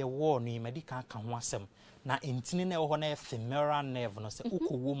panye ya ye wo no medical kan ho asem na intini na ho na femoral nerve no se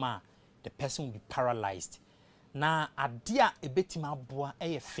ukowoma the person will be paralyzed. Na adia ebetima aboa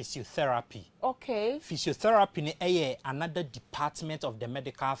physiotherapy. Okay. Physiotherapy ne another department of the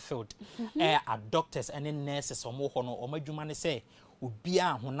medical field. Are doctors and nurses omo ho no omadwuma ne say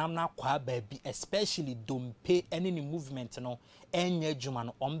obia honam na kwa baabi, especially dompe any movement no enye adwuma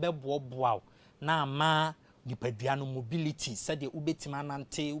no ombeboa na ma nipadua no mobility said the ubetima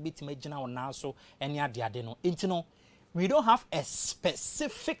nante ubetima gina ona so any ade no enti no we don't have a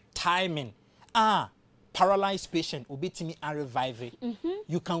specific timing paralyzed patient ubetimi and revive it.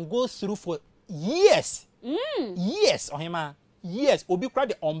 You can go through for years years ohima years obi kra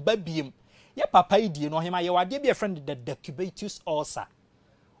de ombabiem ye papa idie no ohima ye wade be a friend the decubitus ulcer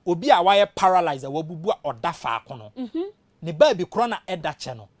obi a why paralyzed wabubu oda faako no ne ba bi kro na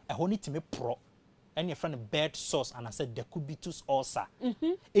edache no eho ni timi pro any friend bed source and I said decubitus ulcer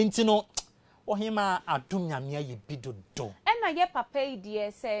enti no ohima adom nyame ye bidodo na ye papa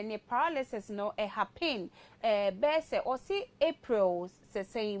idie say ne paralysis no happen be say o si April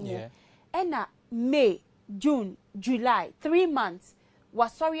say mu na May, June, July 3 months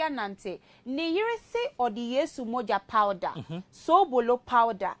wasoria nante ne yire say odi yesu moja powder so bolo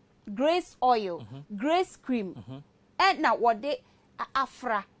powder grace oil grace cream na wode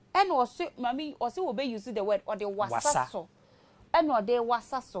afra and also mami also will be using the word or the wasaso and or the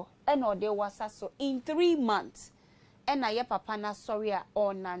wasaso and or the wasaso in 3 months and na ye papa na sorry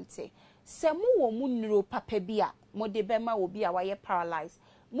or nante se mu wo mu nuro papa bi a mo de bema obi a waye paralyzed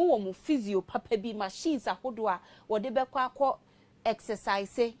mu wo mu physio papa bi machines ahodo a wo de be kwa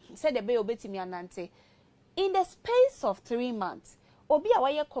exercise say the be obetimi anante in the space of 3 months obi a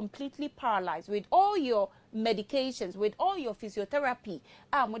waye completely paralyzed with all your medications, with all your physiotherapy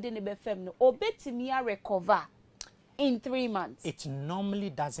mo de ne be fem no obetimi a recover in 3 months. It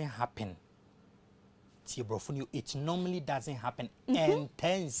normally doesn't happen. It normally doesn't happen.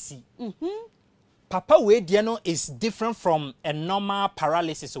 Intense. Papa we no is different from a normal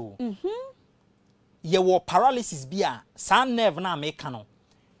paralysis. Ye wo paralysis bia sa nerve na make no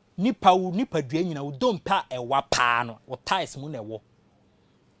nipa dua nyina wo dompa ewa pa no wo ties mu na wo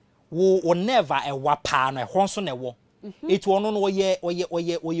wo never ewa pa no ho so na wo it wo no ye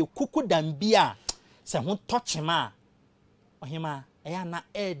kuku dan bia se ho touchima ohima eya na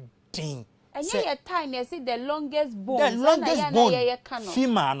edin. And yeah, time you see the longest bone. The longest bone.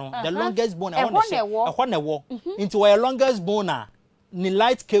 Female no. The longest bone. I want to walk into a longest bone. Ni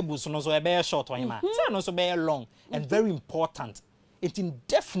light cables no so be short on him. Say no so be long and very important. It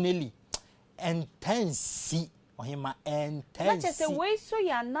indefinitely intense on him intense. Not just a way so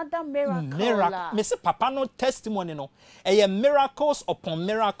you another miracle. Me say papa no testimony no. E miracles upon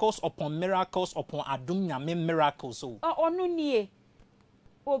miracles upon miracles upon adom nyame miracles so. Onu nie.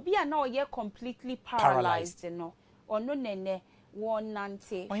 Obi a na ye completely paralyzed no ono nene won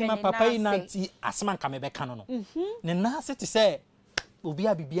nante my papa nanti asman ka me be ka no ne na se te say obi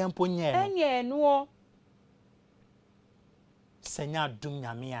a bibia mpo nye no senya dum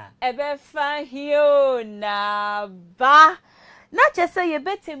nyame a ebe fa hio na ba na che say ye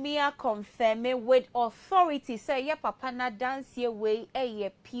betemi a confirm with authority say ye papa na dance ye way ye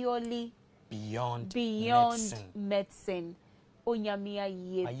purely beyond medicine. Onyamia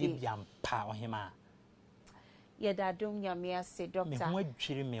ye biampa ohima ye da dom nyamia se doctor me ho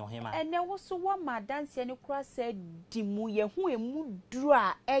adwiri me ohima ene wo so wa madanse ne kura se dimu ye hu emu duru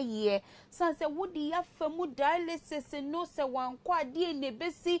a eye san se wodi ya famu dialysis no se wankwa ade ne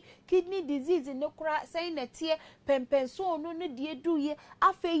besi kidney disease ne kura se na tie pempenso no ne die duye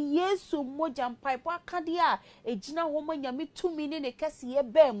afa yesu moja mpaipo akade a ejina ho manyame tumi ne kese ye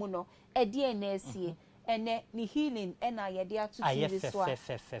ba mu no ede na asie ene ni healing ena ye dia to this one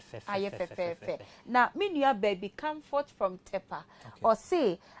now me nua baby comfort from Tepa or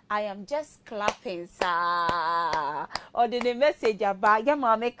say I am just clapping sa or the message about ya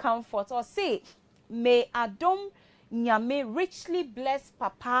mama comfort or say may Adom nyame richly bless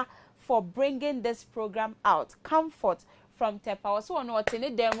papa for bringing this program out comfort from Tepa so no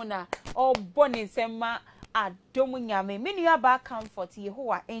tene dem na or boni sema Adom nyame me nua ba comfort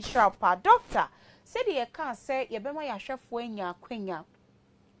Yehowa inshallah pa doctor said ye can say ye bema ya hwefo anya kwanya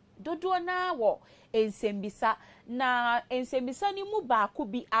dodo na wo ensembisa na ensembisa ni mu ba ku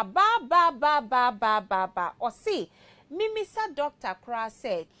bi aba o see mimisa doctor kra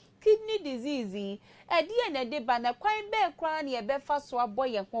said kidney disease e de na de ba na kwan be kra na ye be fa so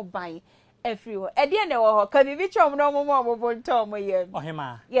aboye ho ban Everywhere. E dey na wo ho. Ka bibi chom no mo ntom yem.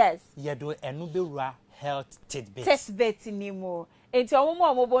 Ohema. Yes. Yedo enu bewura health tidbits. Tidbits ni mo. Enti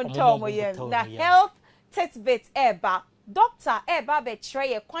mo ntom yem. Na health tidbits eba. Doctor eba be kire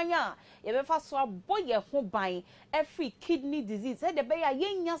ye kwan a ye be fa so aboye ho ban every kidney disease. E de be ya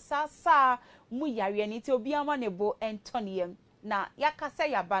yenya sa mu yare ni ti obi ama ne bo entoniem. Na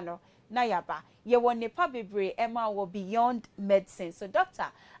yakase yaba no na yaba. Ye won nepa bebre ema wo beyond medicine. So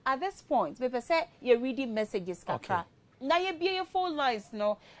doctor, at this point, we say you reading messages kakra. Okay. Na ye bie your phone lines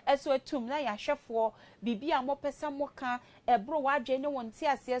no eso etum na ya hwefo bibia mo pesa mo ka ebro wadwe ne won ti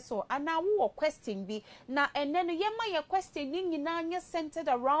ase so ana wo question bi na enne no ye ma ye question ni nyina nye centered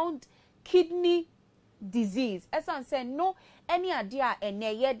around kidney disease. As I say no any idea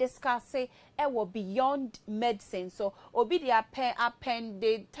enne ye discuss e wo beyond medicine. So obi the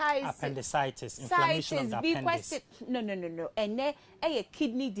appendicitis, inflammation of the appendix. No. Enne a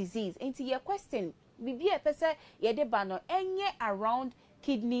kidney disease. Into your question bibi pese ye de ba no enye around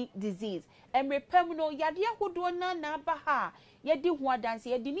kidney disease. Repem no yade ahodo na ba ha ye di ho adanse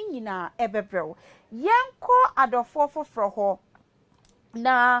ye di ni nyina ebebrɛw. Yenko adofo foforo ho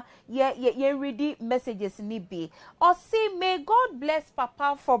na ye ready messages ni be. Or say may God bless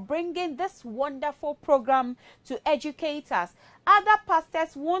Papa for bringing this wonderful program to educate us. Other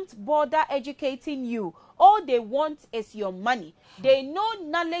pastors won't bother educating you. All they want is your money. They know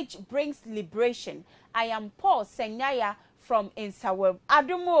knowledge brings liberation. I am Paul Senyaya from Insaweb.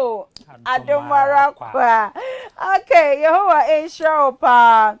 Adomara kwa. Okay, Yehovah Insha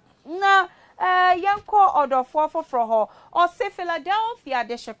pa. Na yanko odofo foforo or say Philadelphia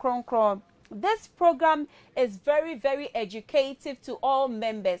de shekronkron. This program is very, very educative to all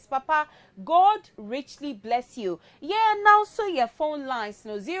members. Papa, God richly bless you. Yeah, now so your phone lines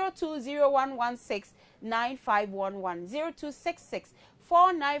no 0201169511 0266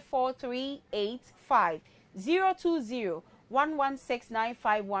 4943885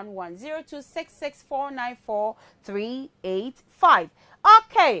 020-116-9511 0266-494-385.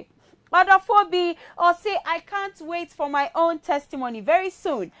 Okay. Motherphobia or say I can't wait for my own testimony very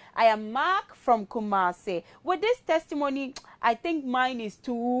soon. I am Mark from Kumasi. With this testimony, I think mine is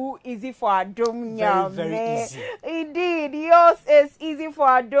too easy for Adom Nyame. Very easy. Indeed, yours is easy for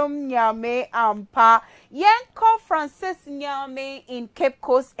Adom Nyame Ampa. Yenko Francis Nyame in Cape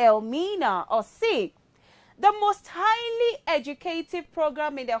Coast, Elmina. Or say the most highly educative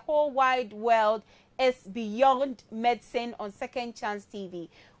program in the whole wide world is Beyond Medicine on Second Chance TV.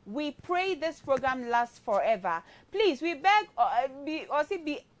 We pray this program lasts forever. Please, we beg,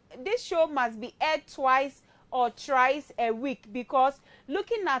 this show must be aired twice or thrice a week because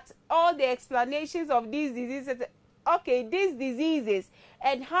looking at all the explanations of these diseases, these diseases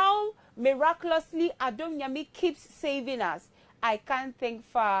and how miraculously Adom Nyame keeps saving us, I can't think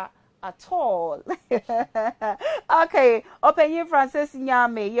far at all. Okay, open you Francis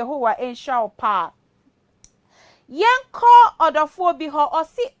Nyame, Yehovah Insha pa. Yanko odofobiho or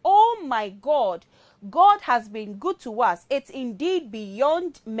say, oh my God, God has been good to us. It's indeed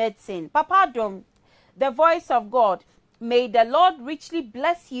beyond medicine. Papa Adom, the voice of God, may the Lord richly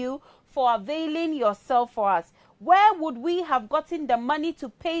bless you for availing yourself for us. Where would we have gotten the money to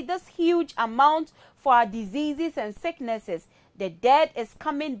pay this huge amount for our diseases and sicknesses? The dead is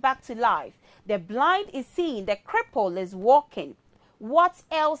coming back to life. The blind is seeing. The cripple is walking. What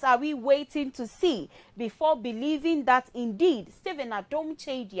else are we waiting to see before believing that indeed Adom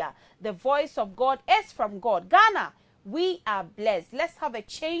Kyei-Duah, the voice of God, is from God? Ghana, we are blessed. Let's have a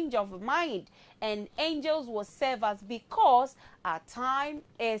change of mind and angels will serve us because our time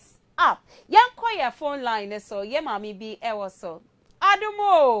is up. Yanko your phone line so ye mami bi ewoso.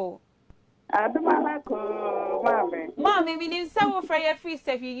 Adomo. Adomalako, mami. Mami, mi nim se wo fra ye free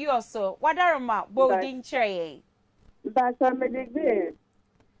stuff you also. Wadaroma bolding tray.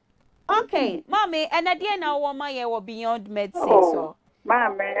 Okay, mommy, and I didn't know what my were beyond medicine. So,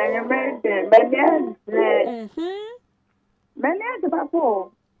 mammy, and you made it. Many of the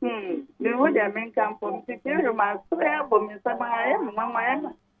people, you would have been come from secure my swear for me. Some I am,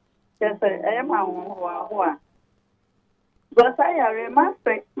 Mamma. Yes, I am one. But I are a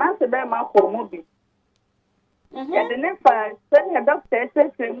master by my home movie. And then if I send a doctor,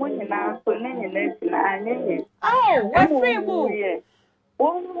 says to me now, so many oh, what free move?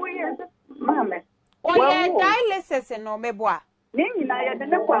 Oh, yes, mamma. Oh, yeah, dialysis and no me bois. Ning, I had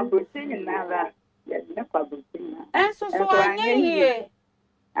no problem singing now. Yes, no problem singing. And so I hear.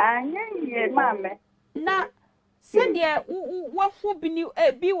 I hear, mamma. Now, send ye, what would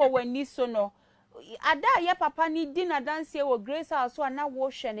be when you so no. Ada ye papa ni dinner dance ye wo grace house so na wo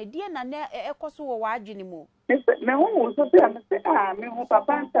hwe ne de na na ekoso wo wagene mu Me who so say me who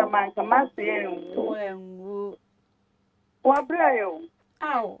papa and man come as When what brayo?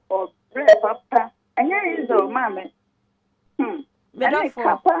 ow. Or bread papa. And here is oh mammy.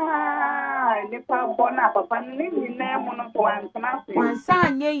 Papa, nipa bona papa ni name on one class. One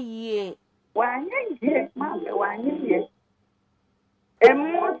son ye. Why ye, mammy, why ye? A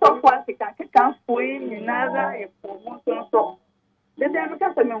more so far to can't swim in another if for so. The damn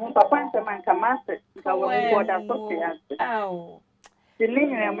customer who papa and man come master. Oh. The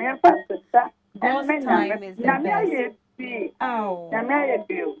name me fast. God's time is the best. Oh. Namaya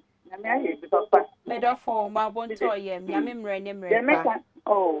bill. Namaya papa. Medofo ma bonto yem nyame mre ne mre The mekan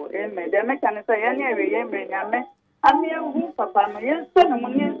oh eme the mekan say any we yemre nyame ami hu papa no yenso no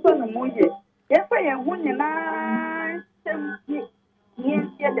mu ye yefa ye hu nyina sem ye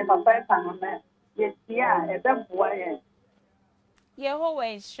de papa pa no na ye tia e be boa ye Yehowa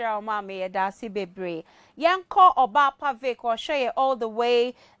ensure mama ye dasi bebre yenko oba pavik or share all the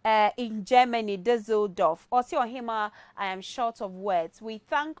way in Germany, Düsseldorf. Also Ohima, I am short of words. We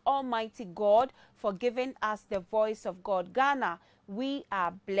thank Almighty God for giving us the voice of God. Ghana, we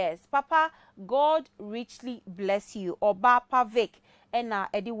are blessed. Papa, God richly bless you. Oba pavik ena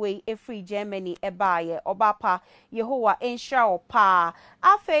anyway free Germany ebaye oba pa Yehowa ensure pa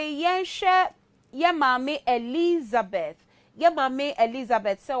afe yenhwe ye mama Elizabeth. Yemame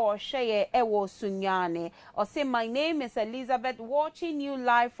Elizabeth say or share ewo Sunyane or say my name is Elizabeth watching you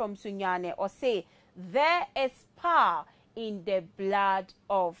live from Sunyane or say there is power in the blood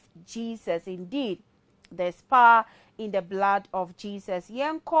of Jesus. Indeed, there's power in the blood of Jesus.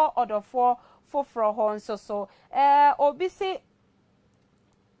 Yenko odofo fofro hon so obi say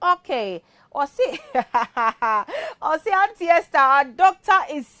okay. Or say, Auntie Esther, our doctor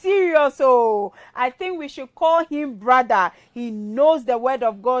is serious. Oh, I think we should call him brother. He knows the word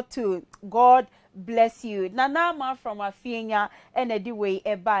of God too. God bless you. Nana man from Afienya and anyway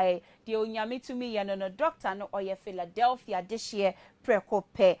ebae. The onyame to me no doctor no oye Philadelphia this year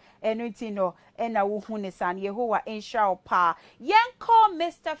prekope anything no ena wuhune san Yehowa ensure pa yenko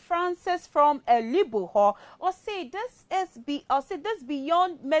Mr. Francis from Elibuho or say this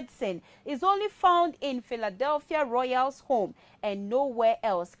beyond medicine is only found in Philadelphia Royal's home and nowhere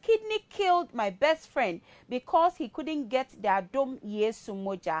else. Kidney killed my best friend because he couldn't get the Adom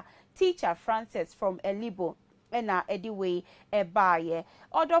Kyei-Duah. Teacher Francis from Elibo ena anyway ebaye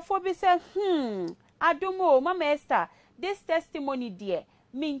odofo say Adomo Mama Esther, this testimony dear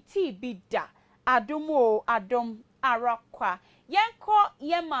minti bida Adomo Adom arakwa yenko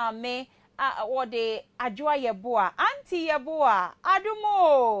yemame wode adwoa yeboa anti yeboa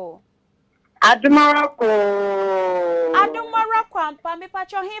Adomo adomarakwa mpa me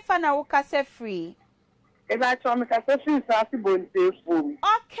pacho hefa na wo kase free eba to me ka so sin sa si bonte fu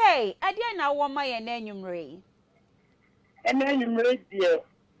okay ade na wo ma ye na enwumre die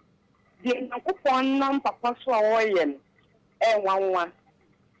nkopon nam papa so a wo ye nwanwa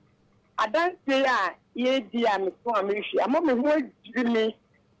adanse a ye di a me so a me hwi ama me ho adwimi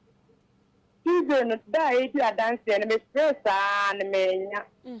Tuesday no da ye di adanse na me stress a na me nya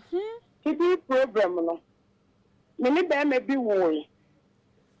TV program no me ni be me bi wo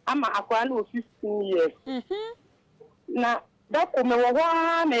ama akwa na 15 years na da ko me wo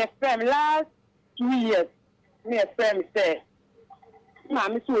wa na friend last 2 years me friend say na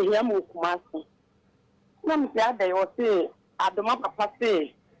me so here mo kuma so na me say ada yo say adoma papa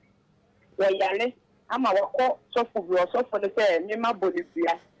say we yale ama wo so for the say me ma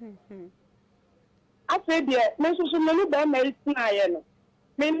bolivia afi de me so me ni be me tina ye no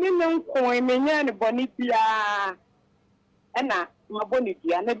me ni nko me nya ne boni bia ena ma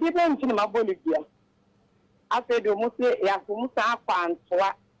bolivia na bi be ntini ma bolivia afi de mo say ya ko mo sa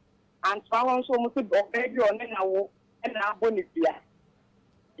akwa antoa won so mo say o be bi one na wo ena bolivia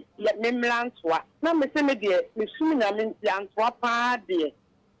ya me mlantoa na me se me de me sumi na me antoa pa de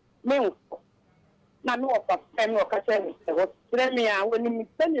me na me ofa fem o ka se me o tre me a woni mi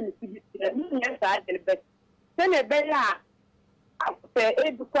tene mi sibi tene mi nya sa de be tene be ya se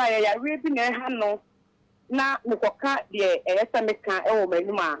edu kwa ya we bi na ha no na me koka de eyesa me kan e wo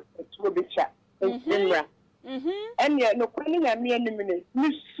manu ma to be cha enra ene no kwani na me anim ne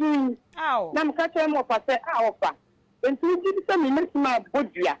mi su na me ka che mo fa se a ofa enti di se me mesima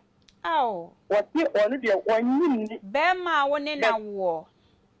bodua what you on the one you Bema wone na wo.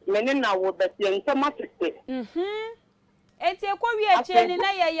 Mene na wo beti nka matete. Enti ekwa wi ache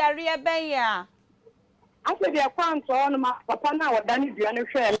na ye yare eben ya. Ase de kwa nto no ma papa na wodani dua ne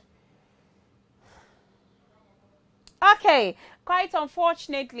hwe. Okay, quite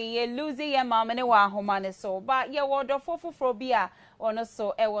unfortunately, you losing your mom and a woman so, but ye word of fofo bi a ono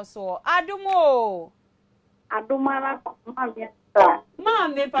so e wo so. Adomo. Adomara Mammy.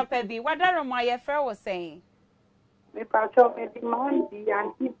 Mammy, Papa B, what are my friend was saying? Me pacho me demand the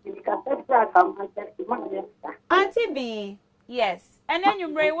auntie because that's Auntie B, yes. And then you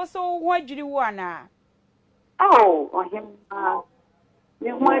bring was so what do you wanna? Oh, on him,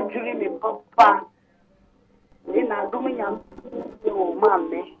 you want to me, Papa. Then I do me, oh,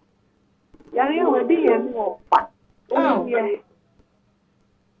 Mammy. Yari will be a more fat. Oh, yeah.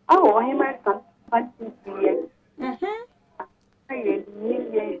 Oh, him, I can't see it.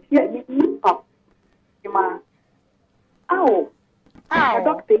 Oh,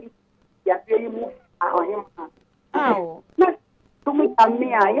 doctor, yes, you move him. Oh, not to me, and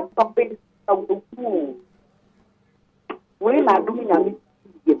me, I have something of the fool. When I do me, I mean,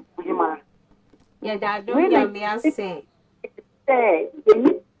 yeah, that don't me, I say. Say, they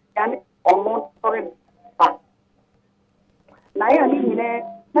need an almost for a back. Now, I mean, that's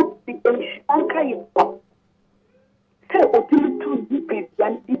the Shanghai. Say, what do you do?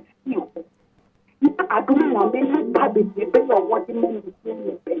 Than this you. I don't know many habits, the better of what you mean to say.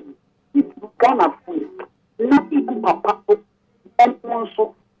 It's gonna fool. Not even Papa, and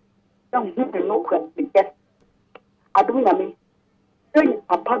also don't give no question. Yes, I don't know me. Say,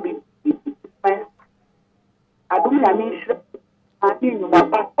 Papa, I don't know me. I mean,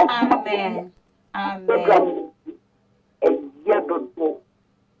 Amen. Amen.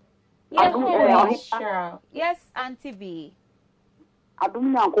 Yes, Auntie B. I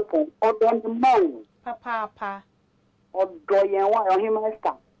don't know, or don't know. Papa. Or do you want him,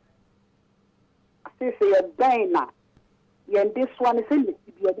 Master? Say, a diner. Yeah, this one is in the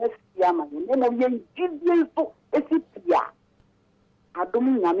best Yama. You know, you give you so it's it. I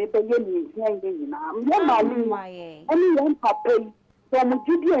don't know, maybe you're not. Only one papa. From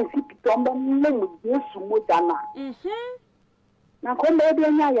Judy and Sipi, on the name of yes, Mudana. Now, come baby,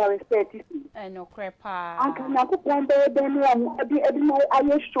 and I respect it. And no crepa. I can not go one baby, and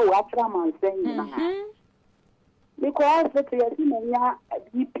I show up from my saying. Because it's a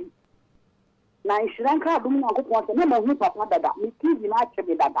DP. Now, she don't have room to go to no more papa that me TV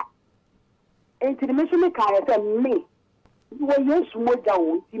actually that. And to the mission, I said, me. You were yes,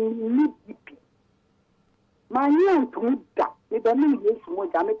 Moja, you need DP. My young to that. Me be me yes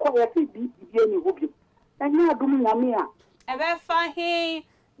Moja. Me call you DP any hobby. And you are doing a mere. Ever fahin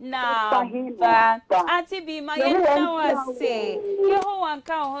na ba Auntie B my na was say ye ho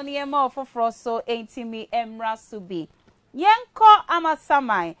wanka ho ne ma ofoforo so entimi emra subi yenko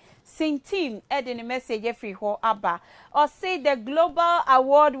amasamai sintim ede ne message free ho aba or say the global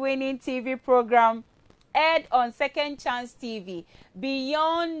award winning TV program aired on Second Chance TV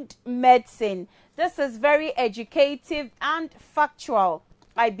Beyond Medicine. This is very educative and factual.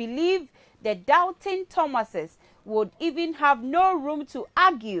 I believe the doubting Thomases would even have no room to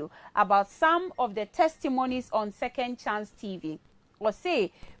argue about some of the testimonies on Second Chance TV. Or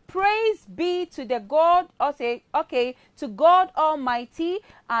say, praise be to the God, or say, okay, to God Almighty,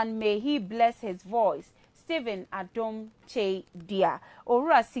 and may He bless His voice. Stephen Adom Kyei-Duah.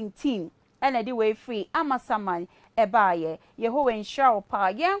 Ora sing team. And anyway free. Amasaman ebaye. Yeho ensure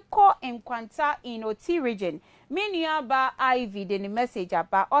pa. Yenko enkwanta in Oti region. Minya ba Ivy the message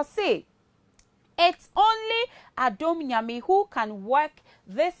about. Or say, it's only Adom Nyame who can work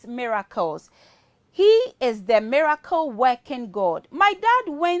these miracles. He is the miracle working God. My dad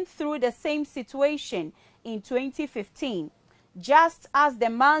went through the same situation in 2015. Just as the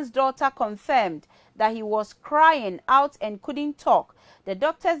man's daughter confirmed that he was crying out and couldn't talk, the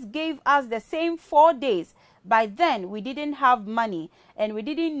doctors gave us the same 4 days. By then, we didn't have money and we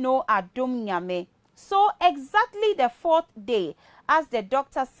didn't know Adom Nyame. So exactly the 4th day, as the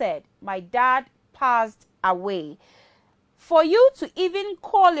doctor said, my dad passed away. For you to even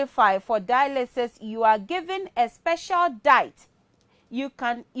qualify for dialysis, you are given a special diet. You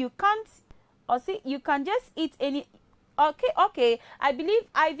can't just eat any. Okay. I believe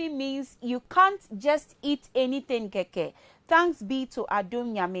Ivy means you can't just eat anything, keke. Thanks be to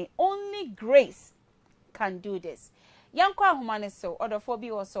Adom Nyame. Only grace can do this. Yankwa humaniso,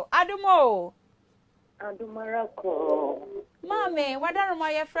 odophobia also. Adomo. Adomarako. Mame, what are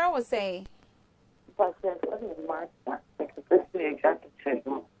my friend was saying?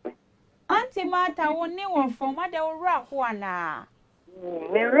 Auntie Martha, one new one from Mother Rock one.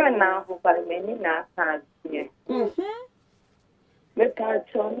 Mirror now, who by many not here. But I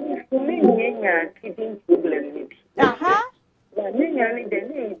told me, keeping problem. But many the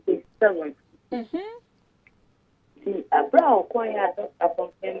name is 7. See, a brown quiet upon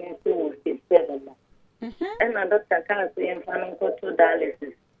 10 minutes is 7. And a doctor can't say and can go to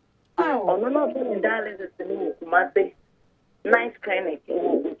dialysis. Oh, no, not only dialysis, must say nice clinic,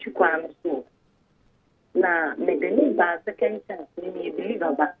 which you can do. na me deliver second chance me believe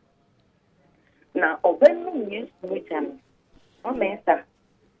aba na obenu yes mutan o mesa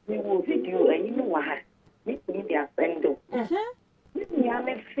we will video and you wa ha me ni dia sendo me ya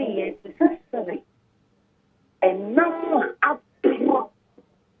me fee to sorry and now up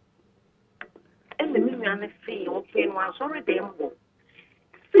and me ya me fee okay no sorry dem go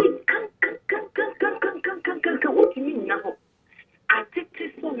see kan what you mean now I take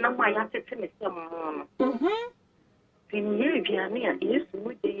this so now I have to tell me some in year Giannia is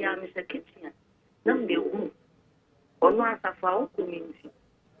with the Mr. Kitchen. Number one. Or no as a foul community.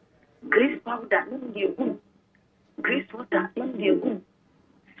 Grease powder, number one. Grease water, number one.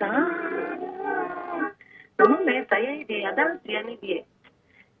 Sir, the moment I dance the any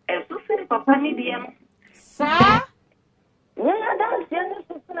and so say Papa Nidium. Sir? Yeah, that's the other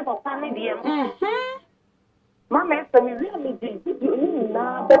person of Papa Nidium. Mama, so we really did.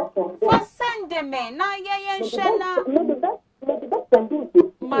 For Sunday, man, now, yeah, Shana.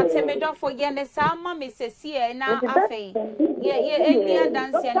 Matemedo for Yene Sama, Mrs. Sia, now, Afe. Yeah,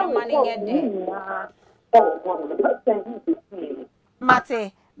 dance, and no money yet there.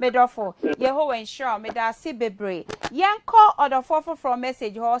 Mate, Medofo, Yeho and Shaw, Medasi Bebre. Yanko or the forfeit from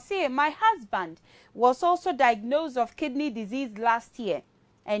message, or say, my husband was also diagnosed of kidney disease last year,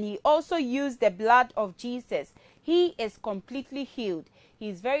 and he also used the blood of Jesus. He is completely healed. He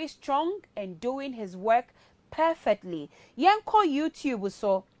is very strong and doing his work perfectly. Yanko YouTube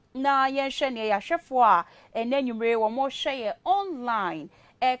so na yenhwe ne yahwefo and then you may one more share online.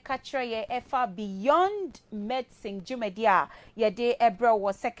 Catcher ye efa beyond medicine jumedia ye de ebro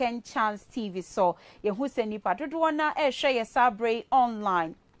was second chance TV so ye who send nipa dodo na share ye sabre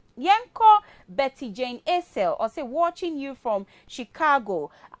online. Yanko Betty Jane Esel or say watching you from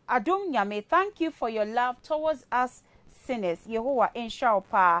Chicago. Adom Nyame, thank you for your love towards us sinners. Yehovah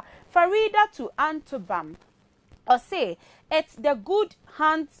Inshalpa. Farida to Antobam. Or say it's the good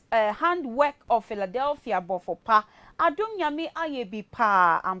handwork of Philadelphia Bofopa. Adom Nyame ayebi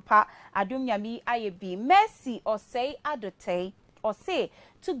pa ampa. Adom Nyame ayebi mercy or say adote. Or say,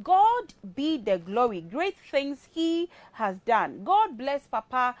 to God be the glory, great things he has done. God bless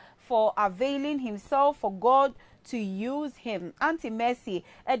Papa for availing himself for God to use him. Auntie Mercy,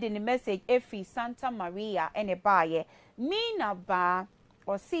 the message, Efi Santa Maria, and a baye. Mina ba,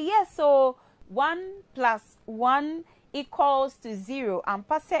 or see, yes, so 1 + 1 = 0. And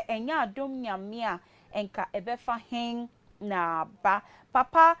passe enya dum nyamia, enka ebefa heng na ba.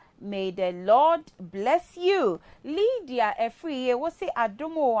 Papa, may the Lord bless you. Lydia Efriye, what say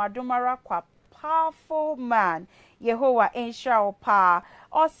Adomo Adomara kwa powerful man. Yehovah Enshao Pa.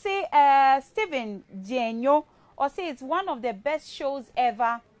 Or say Stephen Jenyo. Or say it's one of the best shows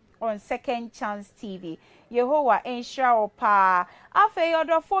ever on Second Chance TV. Yehovah Enshao Pa. Afe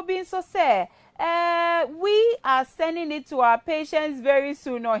Yodofo bin so say. We are sending it to our patients very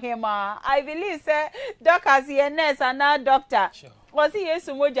soon, Ohima. I believe, sir, doctors here, nurse, and now doctor. Sure. Or see yes,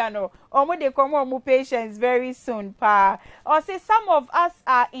 Mojano, or they come on patients very soon, pa. Or say some of us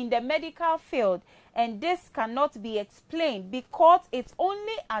are in the medical field, and this cannot be explained because it's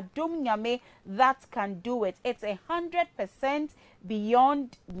only Adom Nyame that can do it. It's 100%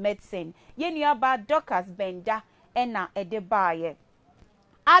 beyond medicine. Yenyaba doctors benda ena edebaye.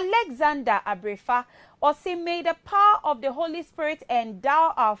 Alexander Abrefa, or say, may the power of the Holy Spirit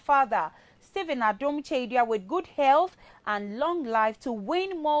endow our Father, Stephen Adom Kyei-Duah, with good health and long life to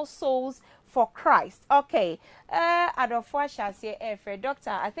win more souls for Christ. Okay, Adolfo shall say, Fred, doctor,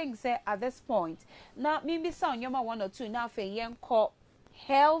 I think say at this point, now maybe some yoma 1 or 2 now for young call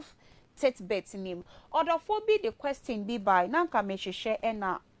health tidbits in him. Adolfo be the question be by Nanka Meshe and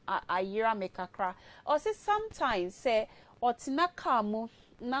a year make a cry. Or say sometimes say, or tinakamu.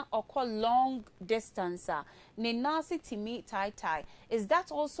 Na oko long distance ne nasi timi tai is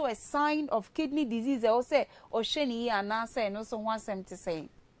that also a sign of kidney disease or say osheni anasa no so wansem to say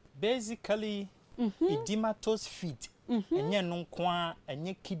basically edematous feet enye no kwa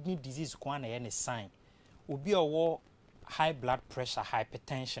enye kidney disease kwa na ye ne sign obi owo high blood pressure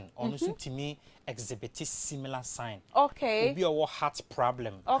hypertension ono so timi exhibit similar sign. Okay. Obi owo heart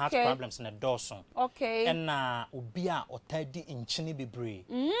problem, heart problems na doson. Okay. And obi a otadi inchini bebre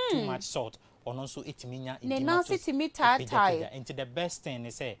too much salt ono so etiminya edematous into the best thing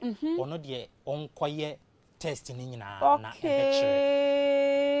is say ono de onkoye test ni nyina na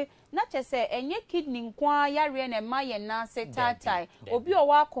ebechere na chese enye kidney nkwa yare na ma ye na se tatai obi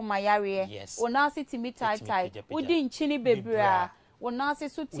owo akoma yare onase timi tatai udi nchini bebre onase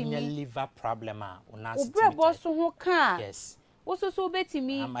so timi liver problem onase timi obrebo so ho ka yes woso so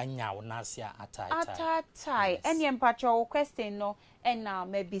betimi amanya onase atai eni empacho question no na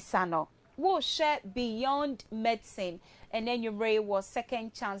mebisa no we'll share Beyond Medicine, and then your Ray was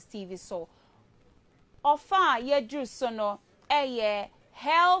Second Chance TV. So, offer ye drew sono a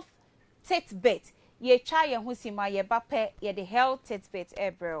health tidbit. Ye try ye husima ye bape ye the health tidbit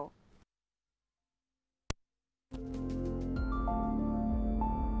ebro.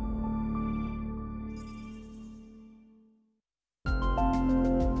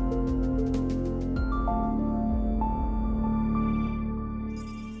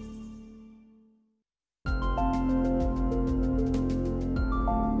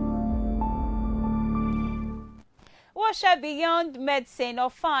 Share Beyond Medicine or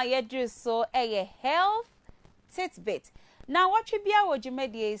fire do so a health tidbit. Now what you be our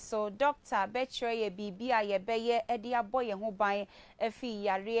jumedie so doctor betray ye bibi a ye beye edia boy who buy a fee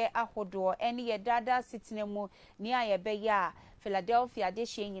yare ahodo any ye dada sitinemu near ye beya Philadelphia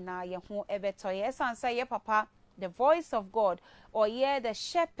dishin na ye who ebeto yes and say ye papa the voice of God or ye the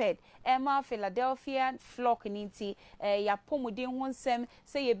shepherd Emma Philadelphia flock ninti ya pomudin hunsem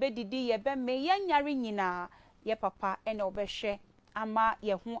say ye bedidi ye be me ye nyari nyina ye papa ene obehwe ama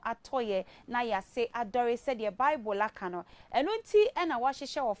ye hu atoye na ya se adore said the Bible lakano eno nti ena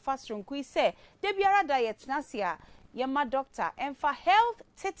wahihye wo fastron kui se de biara diet nasia ye ma doctor emfa health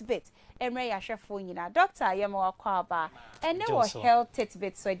tidbit emre ya hwefo nyina doctor ye ma wakwa aba ene wo health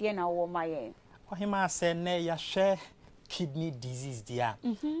tidbit so de na wo maye ohima se ne ya hwe kidney disease dia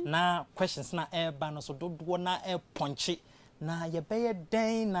na questions na eba no so dodo na ponche na ye beye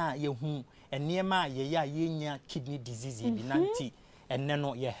den na ye hu enema ye ya yenya kidney disease bi nanti enne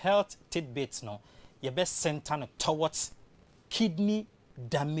no ye health tidbits no ye be center no towards kidney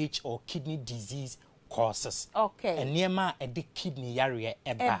damage or kidney disease causes. Okay. Enema e de kidney yare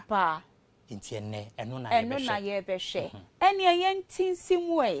eba. Inti enne eno na ye be hwe. Ene ye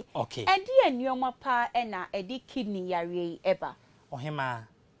ntinsimwe. Okay. Ede enuoma pa ena e de kidney yare eba. Ohema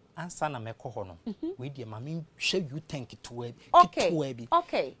ansa na mekọ no. We die ma me hwe you tank to e bi.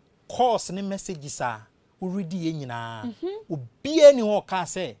 Okay. Course ni messages are already ye nyina obi ani ho ka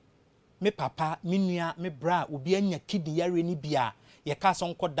say me papa me nua me bra obi anya kidney yare ni bia ye ka so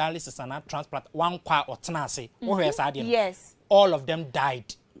nko dialysis and transplant one kwa otena ase wo hwe sa de yes all of them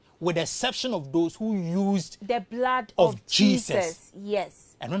died with the exception of those who used the blood of Jesus.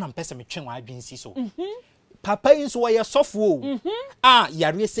 Yes, and when am person me twen wa adwensi so papa yin so ye sofo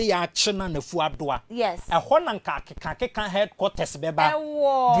yare say ya chena na fu adoa yes ho na nka headquarters beba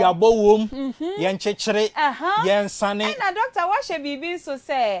diabo wom ye nchechire ye nsane na doctor wa she bibi so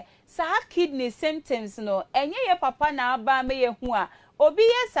say sa kidney symptoms no enye ye papa na aba me ye hu a obi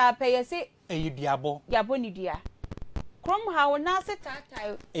ye sa pe ye say diabo ni dua krom ha wona se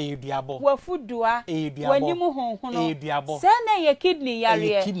tatai diabo wafudua wanimu honhono diabo se na ye kidney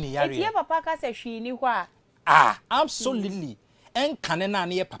yare ye papa ka se hwi ni ho a absolutely. En kanena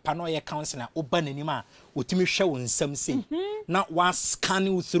na ye papa no ye counselor oba nanim a otimi hwe won nsam sei na wa scan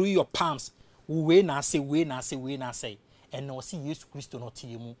you through your palms we na say and no see Jesus Christ no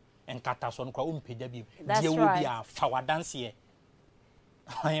tie mu enkata so no kwa ompeda bi die wo bi a fa wadanse ye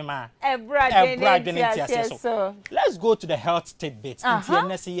oyema so let's go to the health tidbits into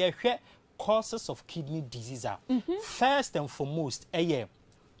na say ye hwe causes of kidney disease first and foremost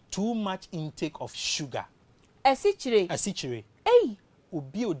too much intake of sugar. Asichire. Hey.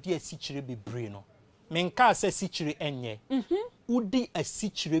 Obi odi asichire bebre no. Menka say asichire enye. Udi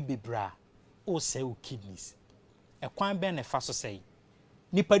asichire bebra. O say o kidneys. E kwan ben ne fa so say.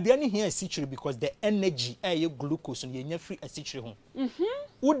 Nipadua ni here asichire because the energy ye glucose no ye nya free asichire ho.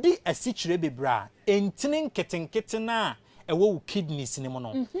 Udi asichire bebra. Entinin ketenkete na ewo kidneys ni mo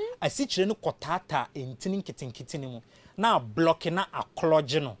no. Asichire no kotata entinin ketenkete ni mo. Na block na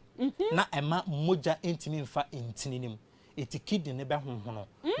aclog no. Na ema moja entimi mfa entininim eti kidney ne be honhono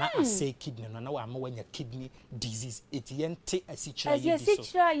na ase kidney no na wa ma wanya kidney disease eti yente asichira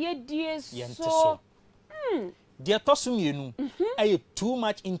ye so dia tosum yenu too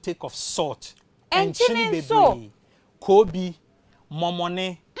much intake of salt enchini bebe kobi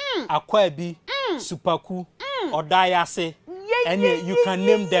momone akwabi supaku odayase and you can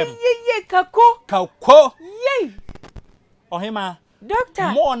name them kako ohima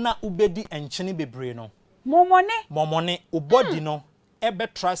doctor more na ubedi enchini bebre no momone ubody no ebe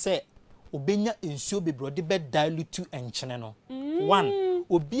try say obenya ensuo bebre de be dilute enchini no one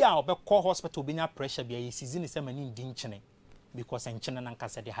obi a obekọ hospital obenya pressure bia yesizi say mani ndi nchini because enchini na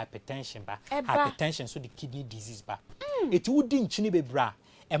nkasa de hypertension so the kidney disease ba eti wudi nchini bebre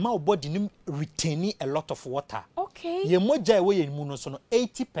ema obody nim retaining a lot of water. Okay. Ye moja ewe ye mu no so no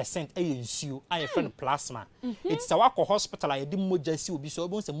 80% eye nsuo aye friend plasma. It's a wako hospital aye di moja si obi so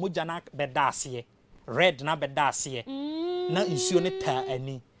obi se moja na beda ase red na beda ase na nsuo ne ta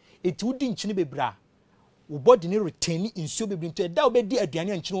ani It would nchini bebra. Wo body ne retain nsuo bebre nto da obedi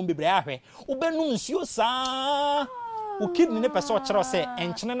aduane nchini wo bebre ahwe. Wo benu nsuo saa. Wo kidney ne pese o kire se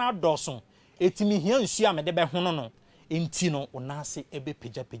enchini na adoso. Etimi hia nsuo a mede be hono no. Enti no onase ebe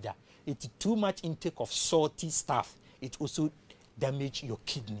peja. It's too much intake of salty stuff. It also damage your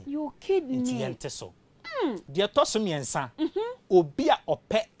kidney. Your kidney. Enti yente so. Dia toso miensa. Obi a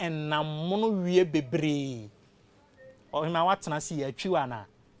ope enamono wie bebre. O hima watena si ya twiwa na.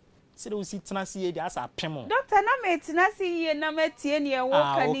 Sede wo si tena si ye dia asa pemo. Doctor na me tena si ye na metie ne e wo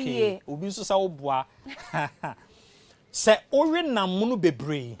ka ni ye. Obi so sa wo boa. Se owe namono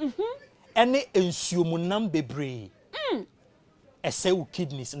bebre. Ene ensuomunam bebre. Ese wo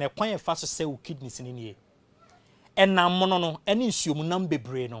kidneys na kwan fa so se wo kidneys ni nie. Enamono no ene ensuomunam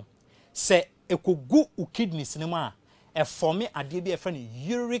bebre no. Se ekogu wo kidneys ni ma e form ade bi e fa ni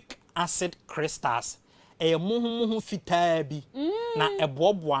uric acid crystals. E muhu fitaa bi na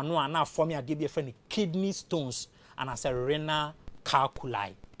eboboa no na form ade bi e fa ni kidney stones and as a renal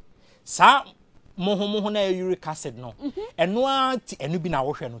calculi. Sa muhu na uric acid no eno ati enu bi na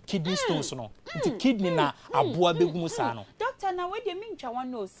wo hwe no kidney stones no nti kidney na aboa begum sa no. Doctor na we de mi ntwa wan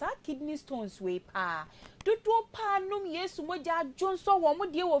no sa kidney stones we pa dodo pa num Yesu moja jonso wo mo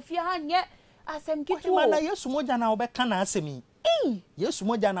de wo fie ha nye asem kitu na Yesu moja na obeka na asemi. Yesu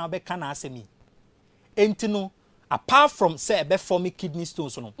moja na obeka na asemi. Enti no apart from say ebe form kidney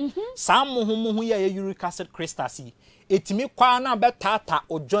stones no sa muhu ya uric acid crystals etimi kwa na betata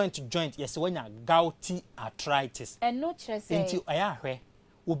o joint yes wanya gouty arthritis eno kire say enti aya hwe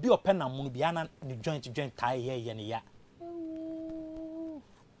obi opena mu bi ana ni joint tie ye ne ya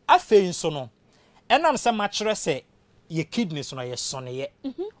afei so no enam se ma kire say ye kidneys no ye sone ye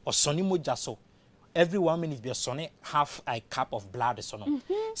osone moja so every 1 minute be sone half a cup of blood so no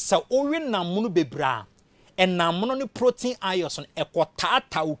so owe na mu no bebra enamono ne protein ions on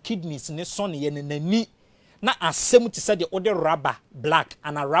ekotata o kidneys ne sone ye ne nani na asem ti se de ode rubber black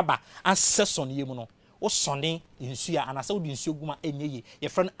and a rubber ancestor ye mu no o sone nsu ya anasa odi nsu guma enye ye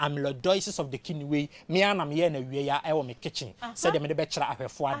friend amyloidosis of the kidney way me anam ye na wie ya e wo me kitchen said me de be kira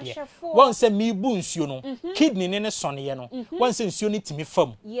ahwefo ade won se me bu nsu no kidney ne sone ye no won se nsu ni timi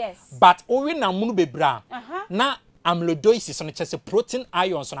fam yes but o we na munu bebra na amyloidosis on chese protein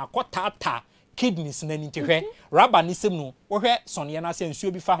ions na akotata kidneys na nitihwe rubber ni sem no wo hwe sone ye na se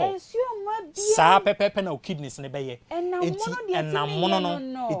nsu bi fa ho sa pepepe na o kidneys ne beye enti enamono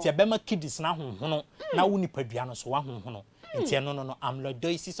no enti ebema kidneys na honhono na wo nipadua no so wa honhono enti no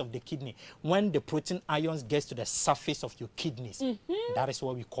amyloidosis of the kidney when the protein ions gets to the surface of your kidneys that is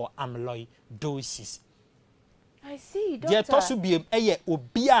what we call amyloidosis. I see, doctor. There tosu bi eye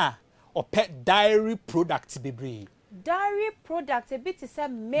obi a ope dairy products bebre. Dairy products a bit is a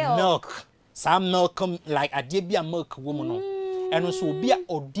milk. Some milk like ade bi a milk woman no. Eno so obi a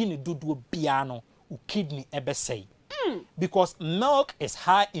odi ne dodo bia no o kidney ebe say. Because milk is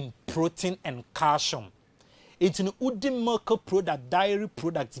high in protein and calcium. It's an udi milk product, dairy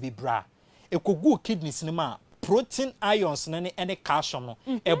products bebra. Ekogu kidneys ne ma protein ions ne any calcium no.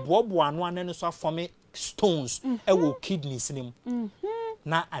 Ebobo anu ane so form stones ewo kidneys ne mu.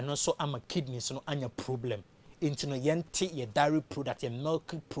 Na ano so ama kidneys no anya problem. Into no yente ye dairy product, ye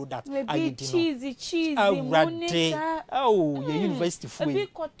milk product, cheesy money. Oh, ye university food. We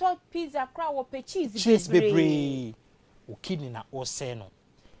could talk pizza crowd or cheese bebre. O kidney na o say no.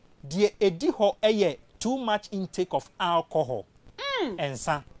 Die edi ho eye too much intake of alcohol.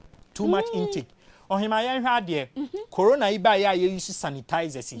 Ensa too much intake. Oh hima yan hwa de corona iba ya ye use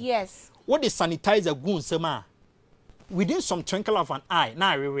sanitizers. Yes. What the sanitizer gun sema within some twinkle of an eye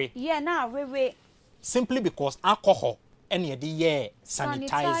na rewe. Yeah, na rewe. Simply because alcohol and ye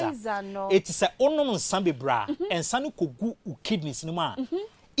sanitizer. No. It is a onom nsambe bra and sanu kogu u kidneys no ma.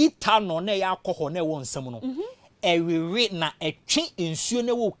 Ita no na ya alcohol na won nsam no. Ewewe na etwe nsuo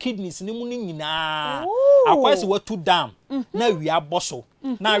na wo kidneys ni mu ni nyina. Akwase watu dam na wi aboso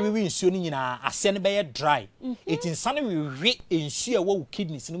na wewe nsuo ni nyina ase ne be dry. It insane wewe nsuo wo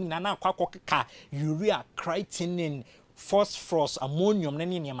kidneys ni mu nyina na akwa urea creatinine phosphorus ammonium na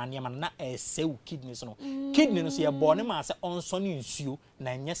niema na esew kidneys no kidney no so ye bone ma se onsone nsuo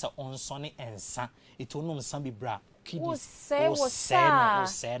na enye se onsone ensa etonum nsa bibra kidneys o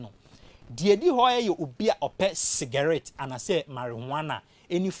se no die di ho ye obi a ope cigarette and say marijuana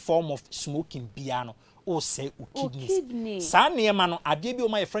any form of smoking bia no o se o kidneys sa niema no ade bi o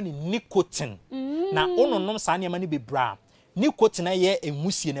ma ye friend nicotine na ononom sa niema ni bibra nicotine ye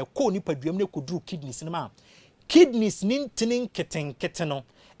emusie na ko nipaduam na koduru kidneys ni ma kidneys nintinin keten no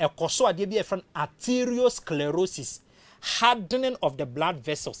ekoso ade bi e friend arteriosclerosis hardening of the blood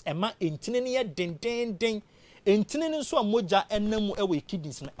vessels ema intinin ye den entini ni nso a moja enamu ewe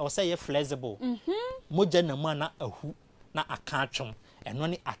kidneys na say ye flexible moja na mu na ahu na aka atwom eno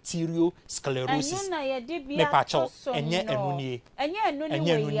ni arteriosclerosis me pacho enye enuni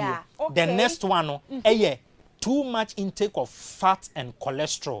ya the next one no too much intake of fat and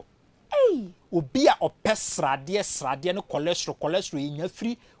cholesterol obi a srade no cholesterol enya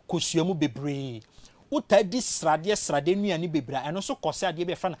free kosuamu bebre utadi srade nuani bebra eno so kose ade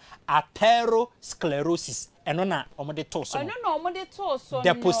be fa atherosclerosis eno na omode to so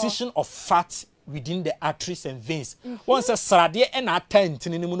the position of fat within the arteries and veins once a srade ena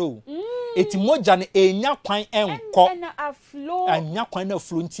atantini mu no eti moja ne enya kwan enko enya kwan na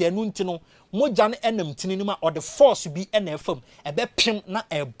flow nti enu nti no moja ne enam tini mu or the force bi ena efam ebe pim na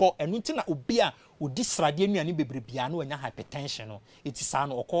ebo enu nti na obi a odi srade nuani bebrebia na onya hypertension no eti sa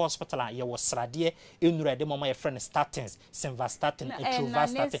no okọ hospital a ye wo srade enura de mama ye friend statins simvastatin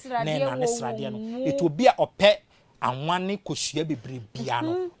atorvastatin na na srade no eti obi a ope anwane kosua bebrebia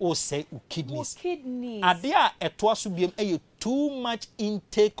no o say u kidneys ade a eto aso biem too much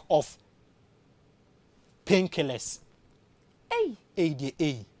intake of painkillers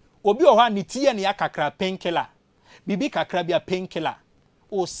obi o ha ni tie ne yakakra painkiller bibi kakra bia painkiller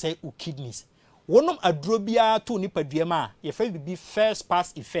o say u kidneys wonom aduro bia to ni paduama ye fa bibi first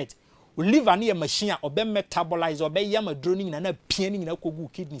pass effect o liver na ye machine obe metabolize obe yam aduro ni na pia ni na kogu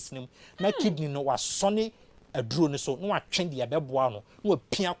kidneys nim na kidney no wasone aduro ni so no atwen de abeboa no no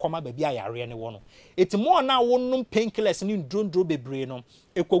pia kwama ba bia yare ne wo no etimo na wonom painkillers ni ndro bebre no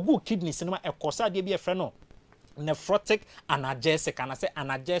ekogu kidneys no ekosa de bia frɛ no nephrotic analgesic and I say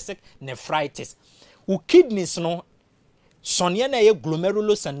analgesic nephritis u kidneys no sonye na ye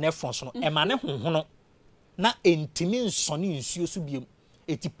glomerulus and nephrons no emane honhono na entimi nsone nsuo so biem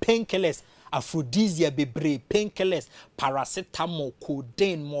eti painkillers aphrodisia bebre painkillers paracetamol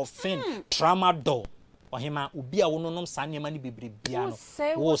codeine morphine tramadol ohima obi a wononom sanema ni bebre bia no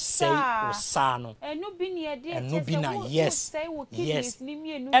wo say wo sa no enu bi ne ade enu bi na yes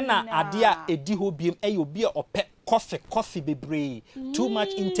ena ade a edi ho biem obi a ope coffee bebre too much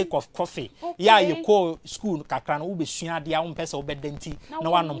intake of coffee you call school kakra no wo besua ade a wo mpesa wo bedanti na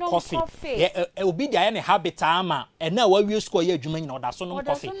wanom coffee obi dia ne habit ama ena wa wie school ye adwuma nyina oda so nom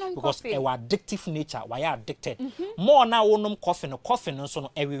coffee because e wa addictive nature why addicted more na wonom coffee no so no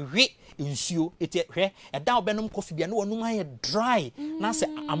ewewe nsuo eti hwe eda obenom coffee bia no wonum aye dry na se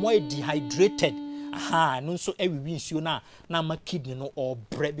amoy dehydrated no so ewewe nsuo na ma kidney no or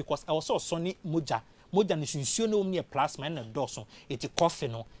bread because I also sonny moja ni nsuo no omni plasma na doso eti coffee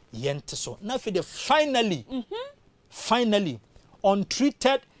no yente so na fe the finally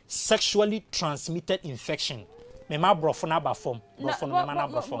untreated sexually transmitted infection me ma brofo na ba form brofo no ma na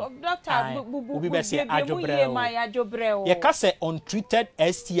brofo doctor obi be se ajobreo ye ka se untreated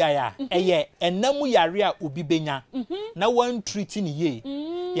STI a eye enamu yare a obi benya na wan treat ni ye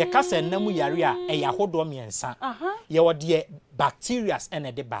ye ka se enamu yare a eye ahodo miensa ye wo de bacterias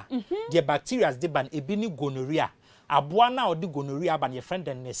ene de ba de bacterias de ban ebi ni gonorrhea aboa na odi gonorrhea ban ye friend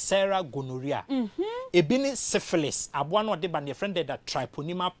ne Sarah gonorrhea ebi ni syphilis aboa na odi ban ye friend da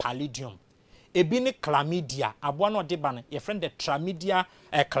Treponema pallidum ebi ni chlamydia aboa na odi ban ye friend the chlamydia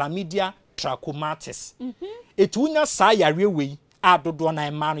trachomatis etunya sa yare we adodo na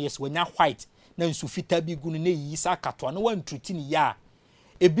ema no yes wanya white na nsu fita bi gunu na yi sa katoa na wan treat ni ya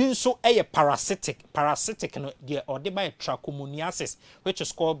ebi nso parasitic no the odi by trichomoniasis which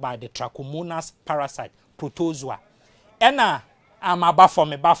is called by the trichomonas parasite protozoa ena amaba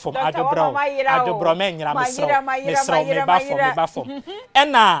from adobro me nyira me bafom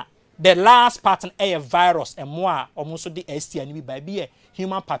ena the last pattern virus emo a omo so de STI ni bi bi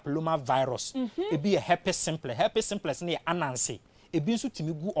human papilloma virus ebi herpes simplex na anansi ebi nso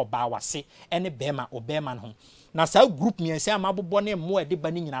timi gu oba wase ene bema obema no na sa group miense amabobɔ ne mo ede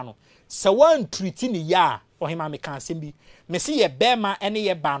ba ni nyina no se wan treat ni ya ohima me kan sembi me se ye bema ene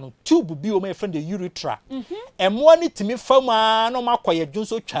ye ba no tube bi o me friend the urethra emo ni timi fama no makoye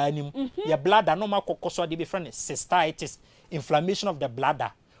dwonso twa anim ye bladder no makokoso de be friend cystitis inflammation of the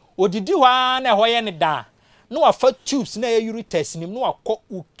bladder odidi wa na hoye ne da no afa tubes na ye ureters nim no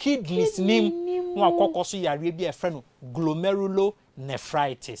akọ kidneys nim no akokoso yare bi e friend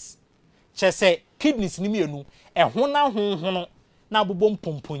glomerulonephritis chese kidneys nim enu ehona honhono na abobɔ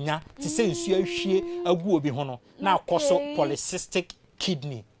mpomponya ti se nsu ahwie agu obi ho no na akoso polycystic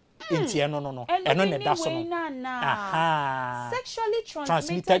kidney enti eno ne da so no sexually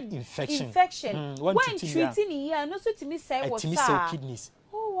transmitted infection when treating here no so timi say what kidneys.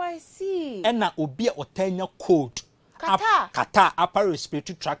 Oh, I see. Ena obi a otanya cold kata upper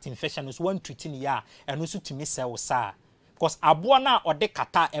respiratory tract infection is one treating ya and also timi say wosa because aboa na ode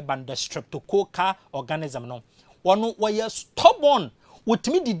kata eba the streptococcal organism no wono woye stubborn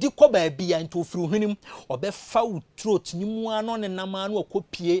wotimi didi ko ba bia into ofiri hwenim obefa wo throat nimu ano ne namano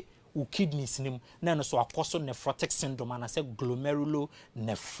akopie wo kidneys nim na no so akoso nephrotic syndrome and say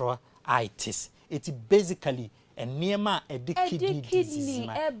glomerulonephritis. It's basically a niema kidney disease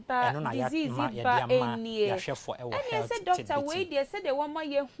ma eno na ya hwe for e wo health. And doctor we dey say the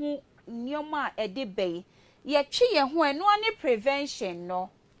one ye hu nioma bay ye twe ye hu eno ani prevention no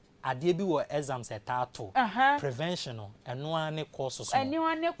ade bi wo exams etato prevention no eno ani courses no eno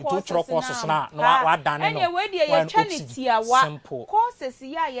ani courses na wa dane no anyway dey ye trinity awa courses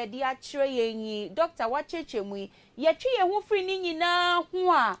ya ye dey a kire ye doctor wa chechemu ye twe ye hu free ni nyina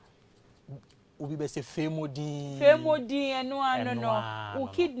hu a obi be se femodin eno ano no o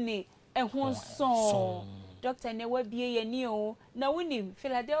kidney ehun so doctor ne wa bie ye ni o na wonim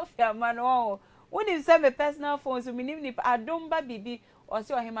Philadelphia man o wonim say me personal phone so minim ni adomba bibi or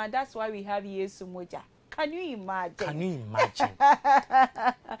say ohima that's why we have Yesu moja. Can you imagine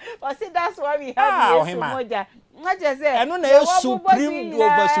or say that's why we have Yesu moja. Not just say eno na supreme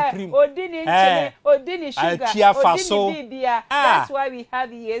over supreme odini sugar odini bibia that's why we have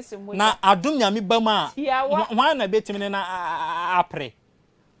Yesu moja. Na adom nyame bama hwan na betimi na apre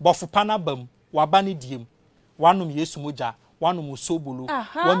bofu pana bam waba ne diem wanum Yesu moja wanum sobolo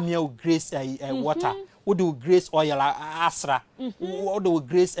one meal grace water would grace oil asra would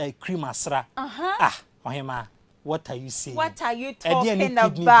grace cream asra ohima. What are you saying? What are you talking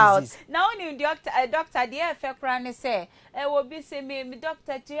about? Now only doctor the fekran say e will be say me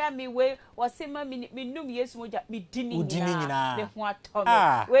doctor tia me we was say me num Yesu moja me dini nyina the ho atom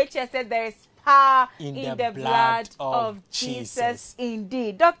which said there is power in the blood of Jesus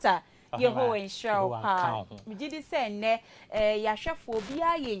indeed. Doctor Yehovah ensure pa me did say ne yahwefo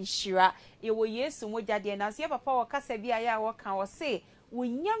bia ye nhyira ye wo Yesu moja de na so ye papa wo kasa bia ya wo kan wo say wo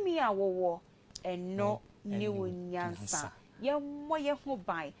nyame a wo eno ni wonyansa ye mo ye ho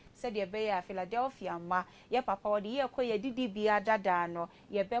ban said ye be ya Philadelphia ma ye papa wo de ye ko ye didi bia dada no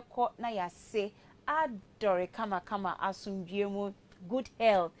ye be ko na ya se adore kama asumdue mu good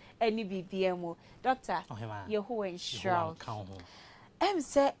health any bibia mu. Doctor Yehovah ensure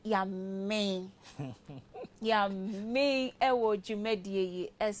say ya me e wo jumedie yi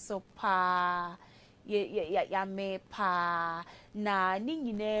eso pa ya me pa na ni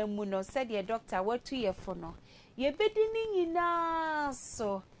nyina mu no said the doctor watu ye fo no ye bedi ni nyina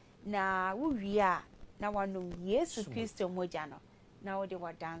so na wuwia na wanum Yesu Kristo moja no na wo de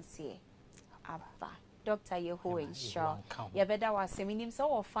wa dance aba. Doctor Yehovah ensure ye beda wa seminim so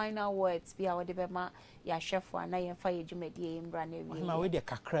or final words bia wo de be ma ya hwefo na ye fa ye dwumedie mbra na wi ma we de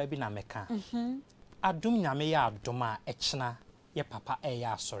kakra bi na meka adum nyame ya adoma echena ye papa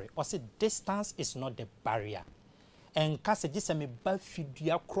ya sorry or say distance is not the barrier and kase gise me ba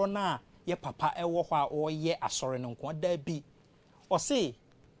fidua krona ye papa ewo ho a o ye asore no nko da bi or say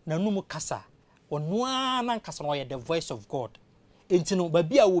nanum kasa onu na kasa no ye the voice of God entino ba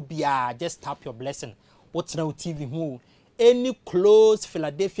bia wo bia just tap your blessing what's now TV who any close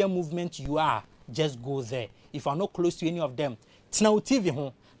Philadelphia movement you are just go there. If you are not close to any of them now TV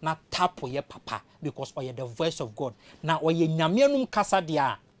who na tap ye papa because or ye the voice of God na or ye nyamenum kasa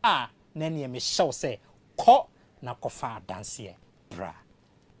dia na ne me show say ko na kofa dance here bra.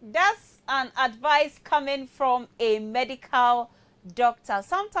 That's an advice coming from a medical doctor.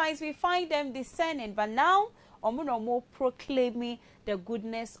 Sometimes we find them discerning, but now omuno proclaiming the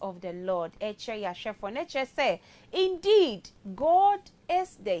goodness of the Lord. Nature say, indeed, God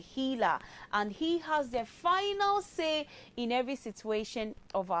is the healer, and He has the final say in every situation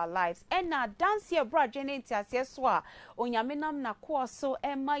of our lives. And now, dance here, bro, Jenita, yeswa, onyamenam na kwaso,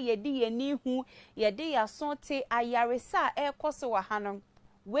 Emma, yedi yenihu, yedi yasonte, ayaresa, koso wahanam.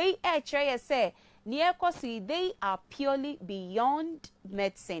 We say, they are purely beyond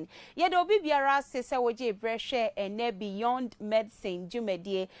medicine. Yet obi biara se woje breshe ene beyond medicine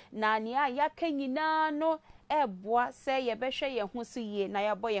jumedie na nia yaka nyina no eboa se ye behwe ye ho so ye na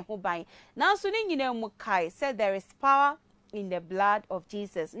ye boye ho ban. Na so ni nyina mu kai said there is power in the blood of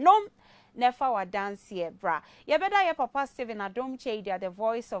Jesus. No never wa dance here, bra. Ye better ye papa Adom Kyei-Duah, the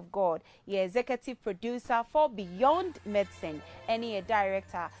voice of God. Ye executive producer for Beyond Medicine. Any a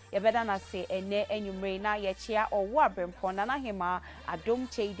director. Ye better na say ene enyumre na ye chia or wabrim na hima Adom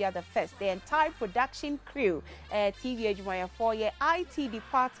Kyei-Duah the first. The entire production crew, TV ejumaya for ye IT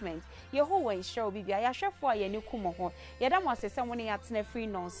department. Ye ho ensure bibia ya hwefo ye ne kumo ho. Ye da mo se woni atene free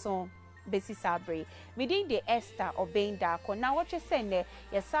nonso. Besi Sabre, within the Esther obeying Dako. Now, what you saying there,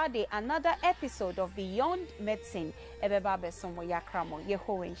 another episode of Beyond Medicine. Ebeba Besomo Yakramo,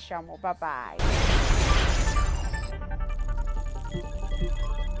 Yehovah Shamo. Bye bye.